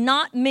does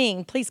not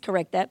mean, please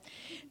correct that,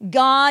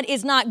 God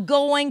is not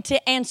going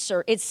to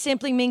answer. It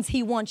simply means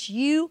He wants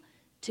you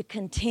to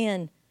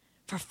contend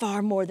for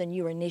far more than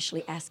you were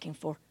initially asking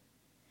for.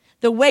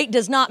 The wait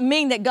does not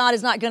mean that God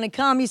is not going to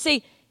come. You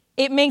see,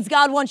 it means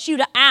God wants you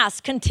to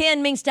ask.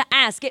 Contend means to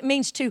ask. It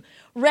means to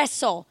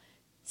wrestle.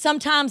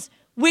 Sometimes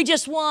we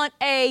just want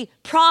a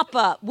prop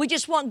up. We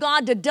just want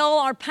God to dull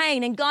our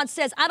pain. And God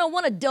says, I don't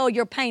want to dull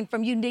your pain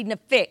from you needing a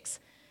fix,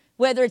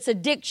 whether it's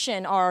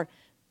addiction or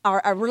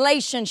a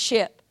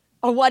relationship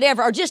or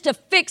whatever, or just a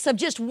fix of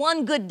just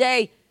one good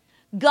day.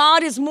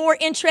 God is more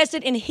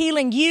interested in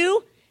healing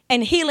you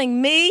and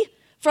healing me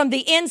from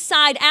the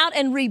inside out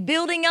and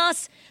rebuilding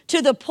us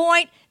to the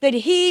point that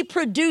He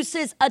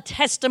produces a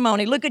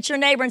testimony. Look at your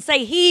neighbor and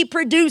say, He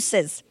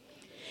produces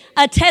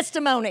a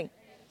testimony.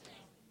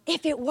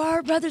 If it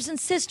were, brothers and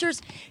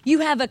sisters, you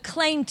have a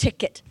claim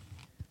ticket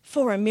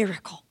for a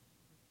miracle.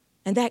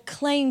 And that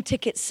claim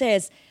ticket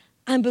says,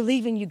 I'm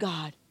believing you,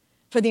 God,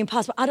 for the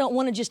impossible. I don't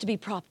want it just to be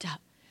propped up.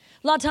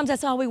 A lot of times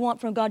that's all we want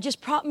from God.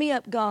 Just prop me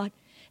up, God.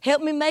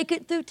 Help me make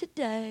it through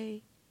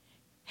today.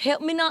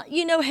 Help me not,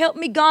 help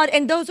me, God.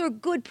 And those are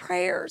good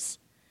prayers.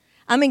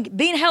 I mean,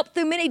 being helped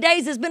through many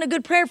days has been a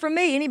good prayer for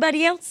me.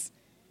 Anybody else?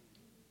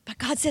 But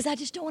God says, I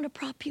just don't want to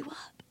prop you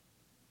up.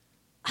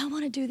 I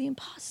want to do the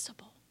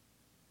impossible.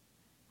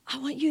 I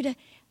want you to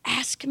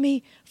ask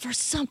me for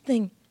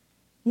something,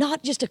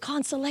 not just a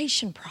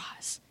consolation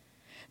prize,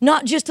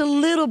 not just a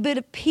little bit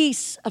of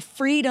peace, of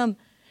freedom.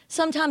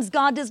 Sometimes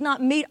God does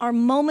not meet our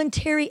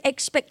momentary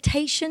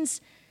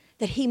expectations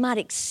that He might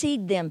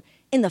exceed them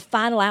in the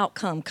final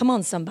outcome. Come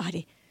on,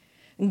 somebody.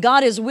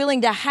 God is willing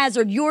to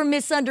hazard your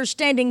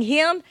misunderstanding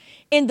Him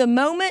in the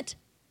moment,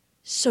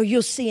 so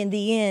you'll see in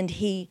the end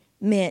He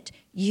meant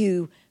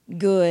you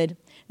good.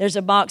 There's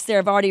a box there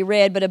I've already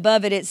read, but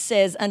above it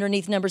says,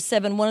 underneath number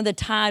 7, one of the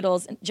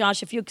titles,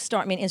 Josh, if you could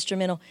start me an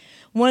instrumental,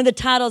 one of the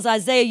titles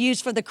Isaiah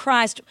used for the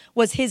Christ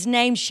was His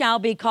name shall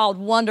be called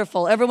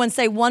Wonderful. Everyone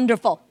say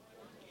wonderful.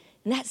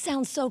 And that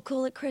sounds so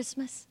cool at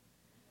Christmas.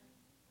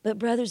 But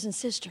brothers and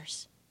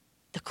sisters,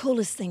 the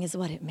coolest thing is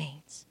what it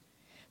means.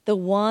 The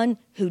one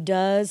who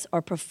does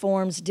or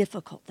performs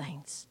difficult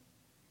things,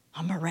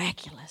 a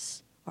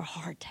miraculous or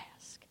hard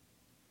task.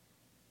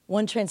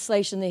 One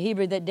translation, the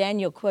Hebrew that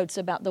Daniel quotes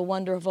about the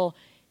wonderful,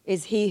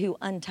 is He who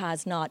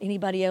unties not.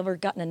 Anybody ever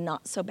gotten a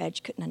knot so bad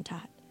you couldn't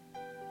untie it?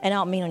 And I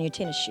don't mean on your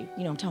tennis shoe.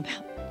 You know what I'm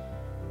talking about.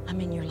 I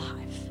mean your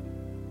life.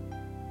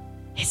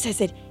 It says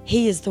that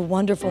He is the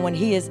wonderful one.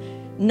 He is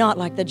not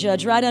like the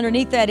judge. Right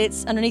underneath that,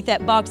 it's underneath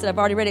that box that I've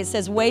already read. It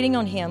says, waiting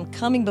on Him,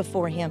 coming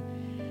before Him,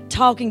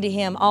 talking to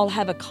Him, all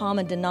have a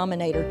common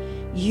denominator.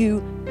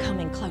 You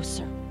coming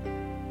closer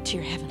to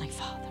your Heavenly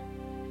Father.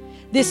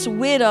 This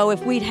widow,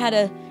 if we'd had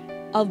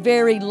a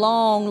very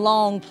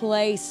long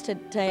place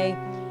today,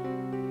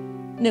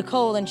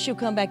 Nicole, and she'll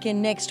come back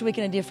in next week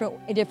in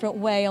a different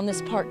way on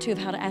this part 2 of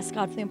how to ask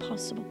God for the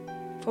impossible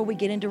before we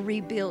get into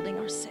rebuilding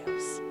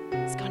ourselves.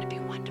 It's going to be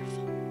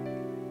wonderful.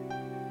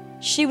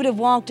 She would have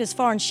walked as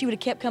far and she would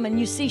have kept coming.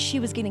 You see, she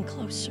was getting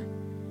closer.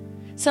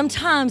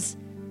 Sometimes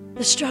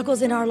the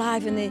struggles in our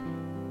life and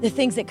the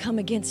things that come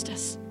against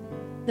us,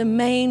 the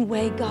main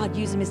way God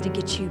uses them is to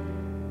get you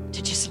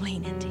to just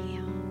lean into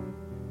Him.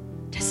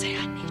 To say,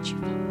 I need you,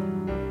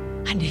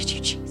 Lord. I need you,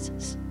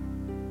 Jesus.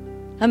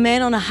 A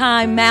man on a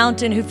high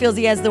mountain who feels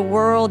he has the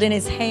world in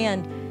his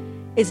hand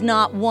is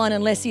not one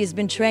unless he has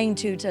been trained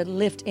to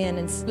lift in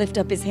and lift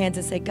up his hands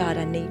and say, God,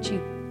 I need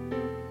you.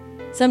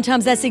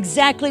 Sometimes that's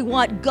exactly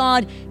what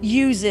God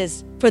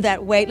uses for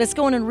that weight. Let's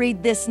go on and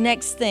read this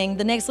next thing.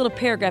 The next little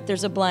paragraph,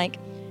 there's a blank.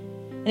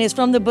 And it's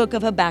from the book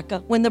of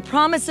Habakkuk. When the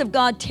promise of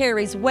God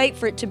tarries, wait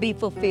for it to be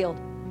fulfilled.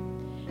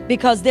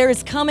 Because there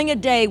is coming a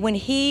day when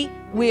He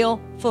will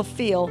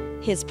fulfill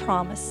His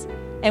promise.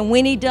 And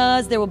when He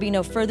does, there will be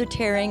no further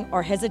tarrying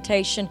or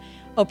hesitation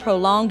or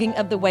prolonging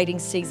of the waiting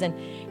season.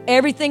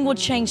 Everything will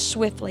change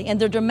swiftly. And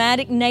the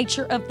dramatic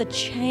nature of the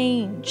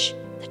change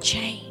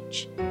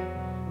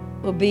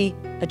will be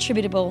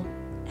attributable,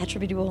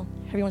 however you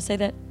want to say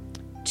that,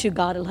 to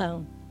God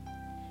alone.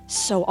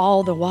 So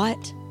all the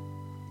what?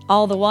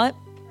 All the what?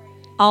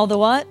 All the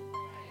what?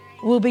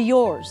 Will be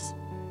yours.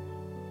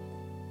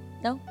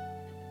 No?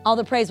 All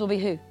the praise will be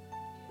who?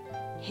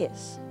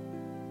 His.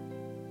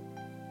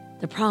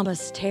 The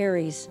promise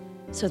tarries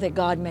so that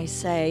God may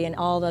say, and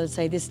all those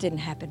say, this didn't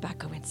happen by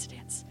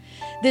coincidence.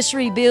 This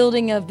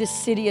rebuilding of this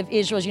city of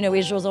Israel, as you know,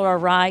 Israel's on our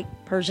right,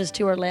 Persia's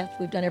to our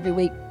left. We've done every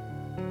week.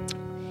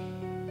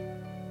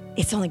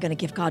 It's only going to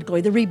give God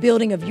glory. The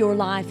rebuilding of your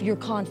life, your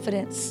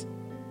confidence,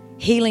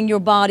 healing your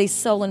body,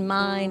 soul, and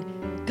mind.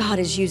 God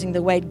is using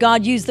the weight.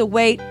 God used the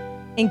weight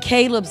in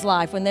Caleb's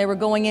life when they were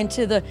going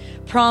into the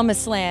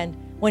promised land.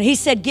 When he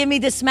said, give me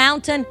this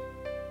mountain.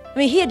 I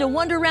mean, he had to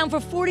wander around for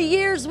 40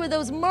 years with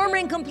those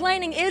murmuring,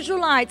 complaining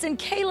Israelites, and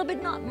Caleb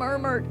had not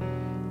murmured.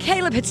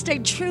 Caleb had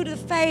stayed true to the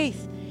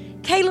faith.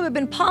 Caleb had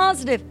been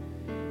positive.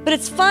 But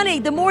it's funny,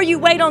 the more you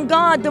wait on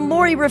God, the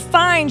more He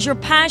refines your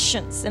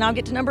passions. And I'll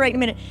get to number 8 in a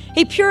minute.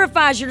 He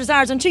purifies your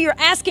desires until you're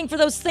asking for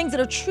those things that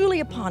are truly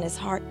upon His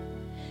heart.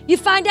 You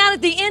find out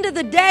at the end of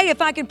the day,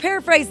 if I can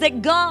paraphrase,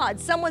 that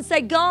God, someone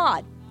say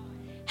God,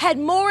 had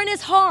more in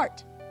His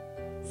heart.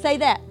 Say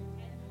that.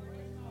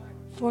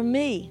 For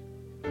me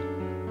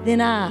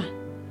than I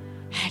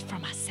had for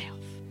myself.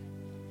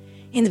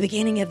 In the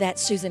beginning of that,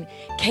 Susan,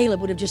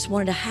 Caleb would have just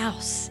wanted a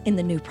house in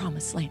the new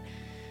promised land.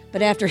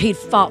 But after he'd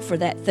fought for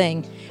that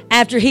thing,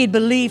 after he'd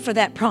believed for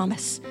that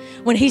promise,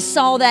 when he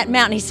saw that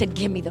mountain, he said,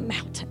 give me the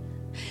mountain.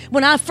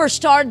 When I first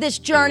started this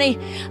journey,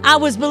 I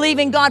was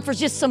believing God for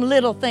just some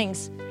little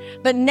things.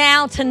 But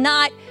now,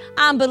 tonight,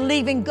 I'm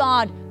believing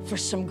God for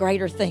some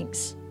greater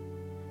things.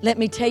 Let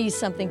me tell you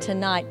something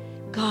tonight.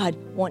 God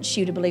wants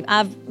you to believe.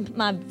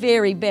 My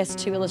very best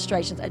 2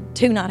 illustrations, I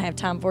do not have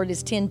time for it,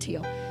 is 10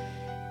 till.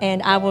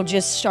 And I will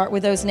just start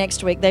with those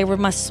next week. They were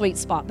my sweet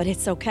spot, but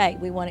it's okay.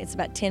 It's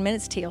about 10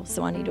 minutes till,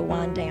 so I need to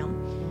wind down.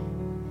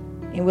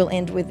 And we'll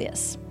end with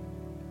this.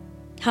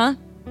 Huh?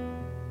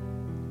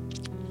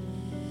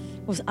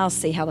 Well, I'll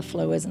see how the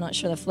flow is. I'm not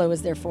sure the flow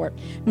is there for it.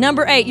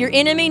 Number 8, your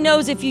enemy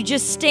knows if you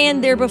just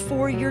stand there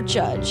before your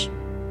judge.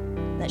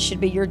 That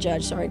should be your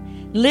judge, sorry.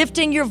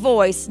 Lifting your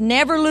voice,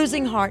 never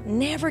losing heart,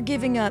 never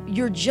giving up,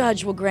 your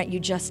judge will grant you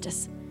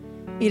justice.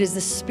 It is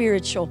the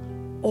spiritual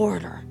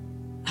order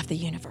of the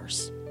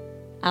universe.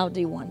 I'll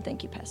do one.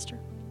 Thank you, Pastor.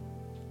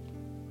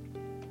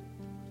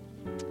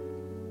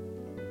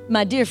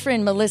 My dear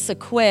friend Melissa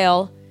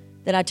Quayle,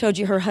 that I told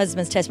you her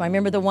husband's testimony.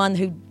 Remember the one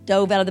who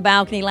dove out of the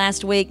balcony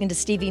last week into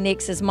Stevie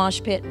Nicks' mosh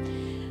pit?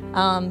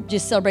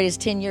 Just celebrated his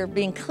 10-year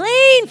being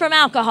clean from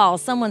alcohol.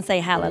 Someone say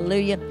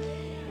hallelujah.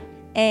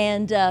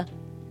 And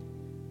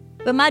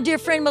but my dear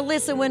friend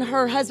Melissa, when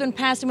her husband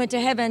passed and went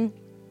to heaven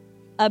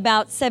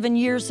about 7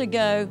 years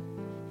ago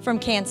from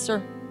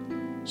cancer,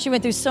 she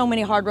went through so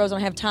many hard roads I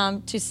don't have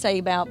time to say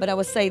about, but I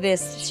will say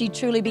this. She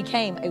truly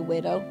became a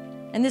widow.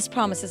 And this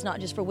promise is not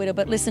just for widow,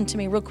 but listen to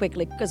me real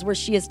quickly, because where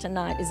she is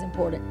tonight is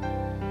important.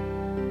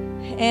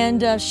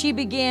 And she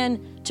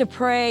began to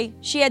pray.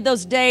 She had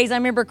those days. I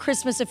remember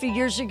Christmas a few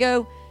years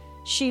ago.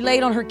 She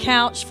laid on her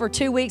couch for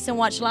 2 weeks and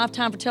watched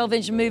Lifetime for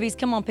television movies.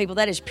 Come on, people.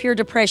 That is pure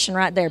depression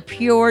right there.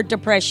 Pure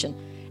depression.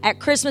 At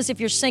Christmas, if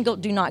you're single,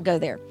 do not go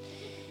there.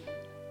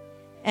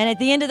 And at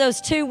the end of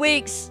those 2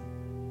 weeks,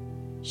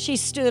 she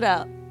stood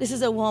up. This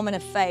is a woman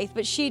of faith,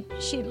 but she'd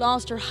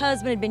lost her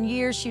husband. It had been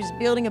years. She was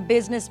building a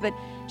business, but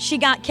she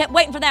kept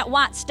waiting for that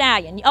white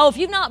stallion. Oh, if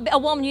you've not a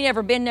woman, you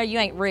never been there, you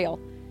ain't real.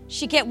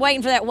 She kept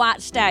waiting for that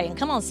white stallion.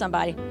 Come on,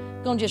 somebody.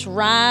 Gonna just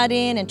ride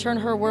in and turn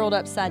her world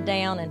upside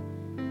down.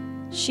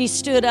 And she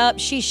stood up.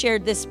 She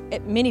shared this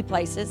at many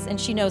places, and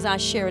she knows I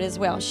share it as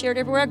well. I share it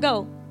everywhere I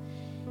go.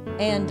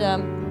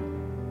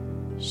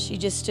 And she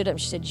just stood up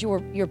and she said,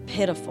 You're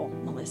pitiful,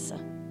 Melissa.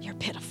 You're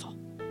pitiful.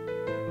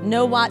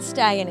 No white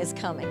stallion is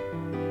coming.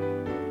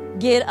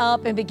 Get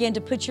up and begin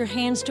to put your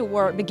hands to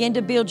work. Begin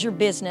to build your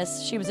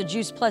business. She was a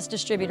Juice Plus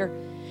distributor.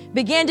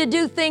 Begin to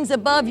do things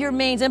above your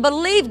means and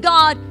believe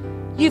God.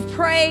 You've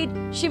prayed.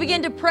 She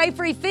began to pray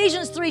for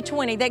Ephesians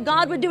 3:20, that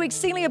God would do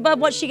exceedingly above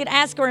what she could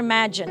ask or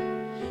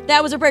imagine.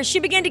 That was her prayer. She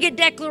began to get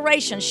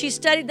declarations. She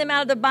studied them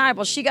out of the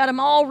Bible. She got them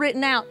all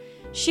written out.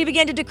 She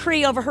began to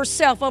decree over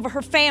herself, over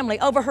her family,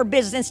 over her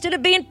business. Instead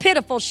of being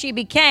pitiful, she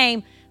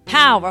became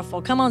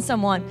powerful. Come on,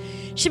 someone.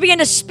 She began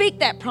to speak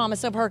that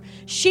promise of her.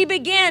 She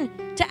began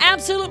to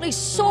absolutely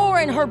soar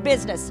in her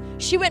business.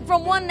 She went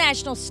from one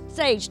national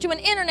stage to an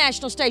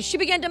international stage. She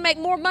began to make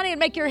more money and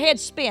make your head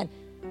spin.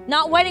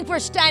 Not waiting for a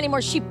stay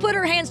anymore. She put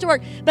her hands to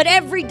work. But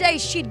every day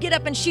she'd get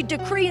up and she'd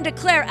decree and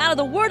declare out of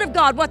the Word of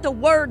God what the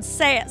Word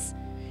says.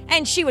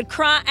 And she would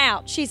cry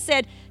out. She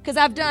said, because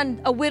I've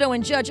done a widow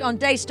and judge on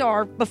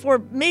Daystar before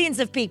millions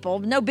of people,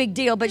 no big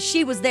deal, but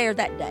she was there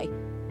that day.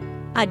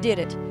 I did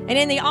it. And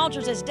in the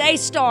altar says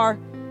Daystar,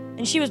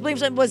 and she was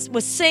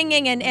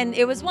singing, and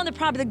it was one of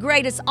probably the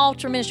greatest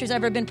altar ministries I've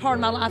ever been part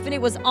of my life, and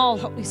it was all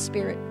Holy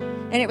Spirit.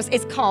 And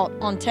it's caught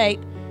on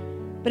tape.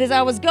 But as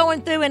I was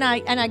going through and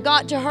I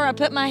got to her, I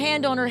put my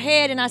hand on her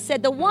head and I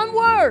said the one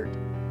word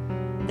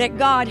that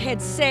God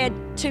had said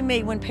to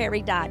me when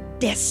Perry died,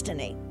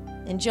 destiny.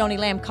 And Joni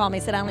Lamb called me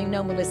and said, I don't even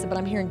know Melissa, but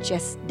I'm hearing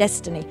just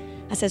destiny.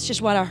 I said, it's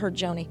just what I heard,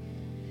 Joni.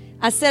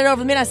 I said it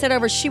over the minute. I said it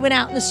over. She went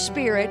out in the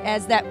Spirit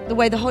as the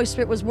way the Holy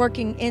Spirit was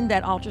working in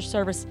that altar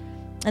service.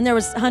 And there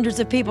was hundreds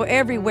of people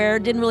everywhere.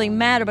 It didn't really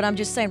matter, but I'm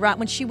just saying, right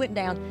when she went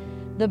down,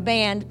 the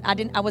band,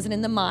 I wasn't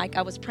in the mic.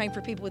 I was praying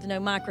for people with no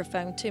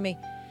microphone to me.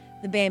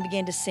 The band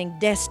began to sing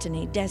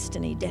destiny,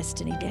 destiny,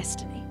 destiny,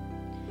 destiny.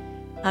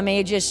 I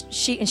mean,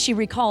 she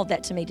recalled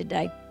that to me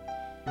today.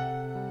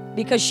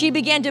 Because she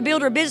began to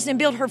build her business and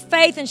build her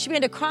faith, and she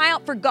began to cry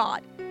out for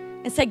God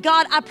and say,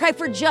 God, I pray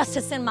for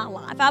justice in my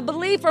life. I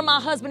believe for my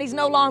husband. He's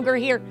no longer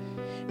here.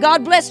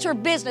 God blessed her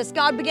business.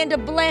 God began to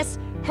bless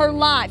her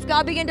life.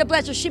 God began to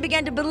bless her. She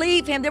began to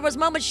believe Him. There was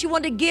moments she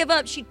wanted to give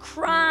up. She'd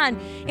cry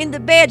in the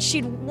bed.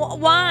 She'd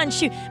whine.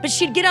 But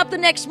she'd get up the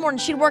next morning.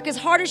 She'd work as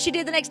hard as she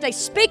did the next day,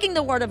 speaking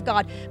the Word of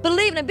God,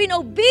 believing and being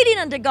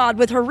obedient unto God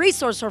with her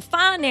resources, her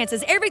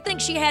finances, everything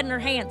she had in her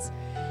hands.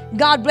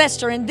 God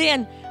blessed her. And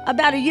then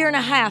about a year and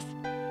a half,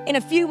 in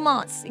a few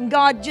months, and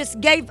God just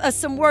gave us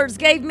some words,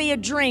 gave me a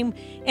dream,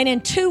 and in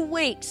 2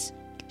 weeks,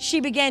 she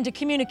began to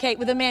communicate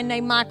with a man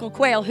named Michael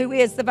Quayle, who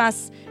is the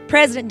Vice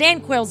President, Dan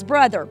Quayle's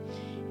brother.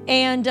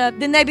 And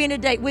then they began to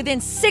date.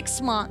 Within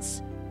 6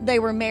 months, they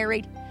were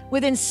married.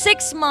 Within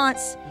 6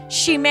 months,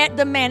 she met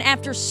the man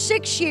after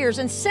 6 years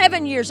and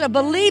 7 years of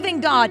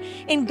believing God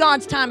in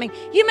God's timing.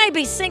 You may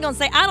be single and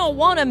say, I don't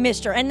want a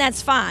mister, and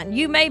that's fine.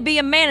 You may be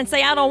a man and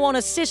say, I don't want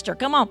a sister.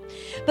 Come on.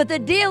 But the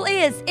deal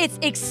is, it's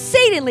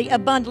exceedingly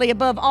abundantly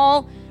above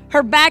all.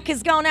 Her back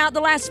has gone out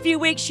the last few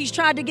weeks. She's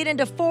tried to get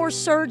into 4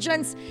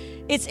 surgeons.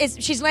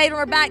 She's laid on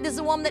her back. This is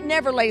a woman that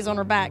never lays on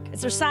her back.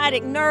 It's her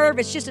sciatic nerve.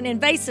 It's just an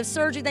invasive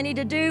surgery they need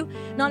to do.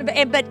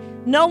 But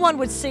no one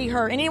would see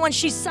her. And anyone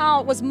she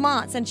saw was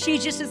months. And she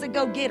just is a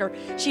go-getter.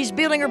 She's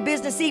building her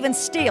business even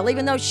still,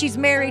 even though she's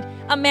married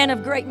a man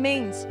of great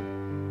means.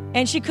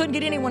 And she couldn't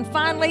get anyone.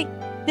 Finally,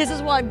 this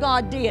is what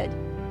God did.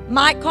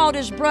 Mike called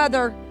his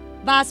brother,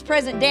 Vice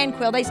President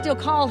Danquil. They still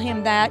call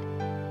him that.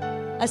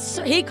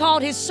 He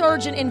called his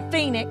surgeon in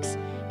Phoenix.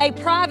 A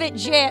private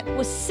jet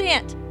was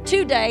sent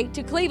today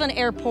to Cleveland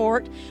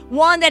Airport,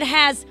 one that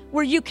has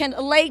where you can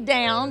lay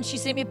down. She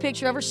sent me a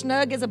picture of her,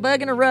 snug as a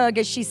bug in a rug,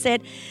 as she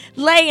said,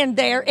 laying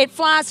there. It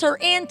flies her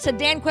into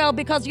Danquil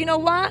because you know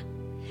why?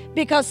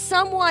 Because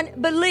someone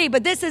believed,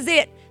 but this is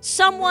it.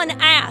 Someone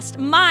asked.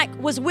 Mike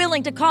was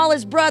willing to call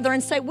his brother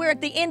and say, we're at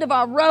the end of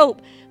our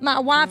rope. My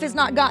wife has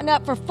not gotten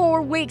up for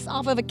 4 weeks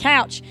off of a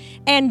couch.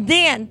 And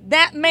then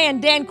that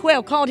man,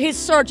 Danquil, called his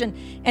surgeon.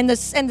 And the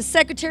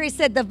secretary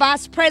said, the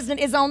vice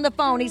president is on the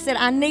phone. He said,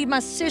 I need my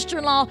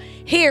sister-in-law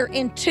here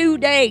in 2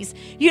 days.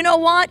 You know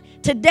what?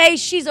 Today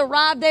she's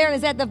arrived there and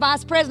is at the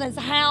vice president's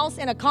house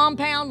in a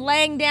compound,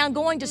 laying down,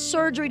 going to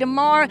surgery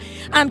tomorrow.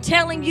 I'm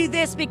telling you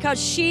this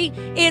because she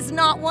is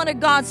not one of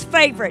God's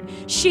favorite.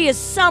 She is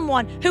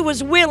someone who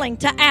was willing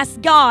to ask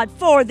God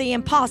for the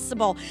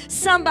impossible.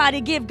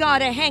 Somebody give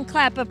God a hand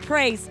clap of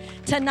praise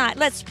tonight.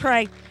 Let's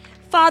pray.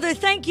 Father,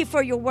 thank you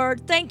for your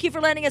word. Thank you for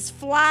letting us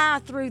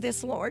fly through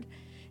this, Lord.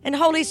 And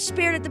Holy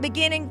Spirit, at the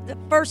beginning, the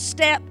first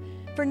step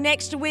for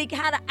next week,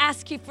 how to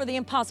ask you for the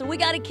impossible. We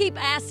got to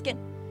keep asking.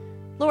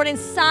 Lord,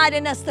 inside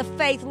in us the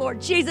faith, Lord.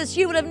 Jesus,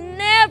 you would have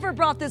never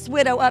brought this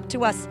widow up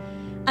to us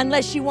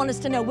unless you want us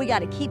to know we got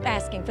to keep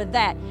asking for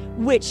that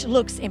which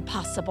looks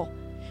impossible,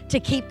 to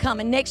keep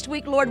coming. Next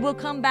week, Lord, we'll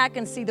come back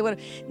and see the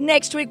widow.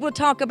 Next week, we'll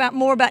talk about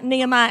more about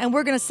Nehemiah, and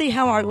we're going to see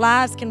how our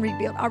lives can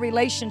rebuild, our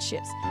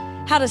relationships,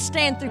 how to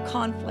stand through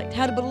conflict,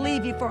 how to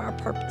believe you for our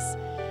purpose.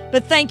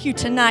 But thank you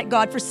tonight,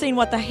 God, for seeing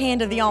what the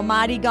hand of the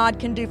Almighty God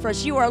can do for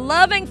us. You are a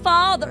loving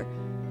Father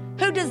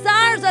who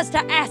desires us to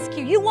ask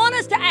you. You want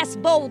us to ask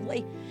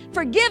boldly.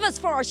 Forgive us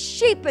for our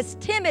sheepish,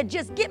 timid,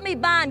 just get me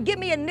by and give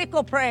me a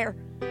nickel prayer.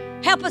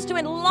 Help us to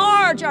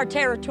enlarge our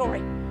territory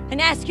and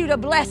ask you to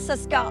bless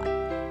us, God,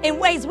 in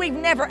ways we've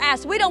never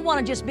asked. We don't want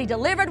to just be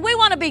delivered. We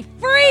want to be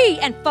free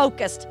and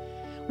focused.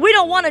 We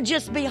don't want to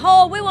just be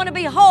whole. We want to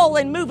be whole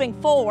and moving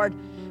forward.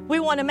 We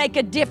want to make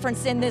a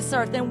difference in this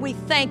earth, and we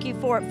thank you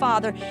for it,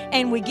 Father,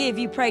 and we give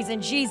you praise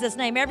in Jesus'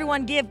 name.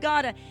 Everyone give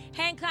God a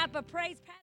hand clap of praise.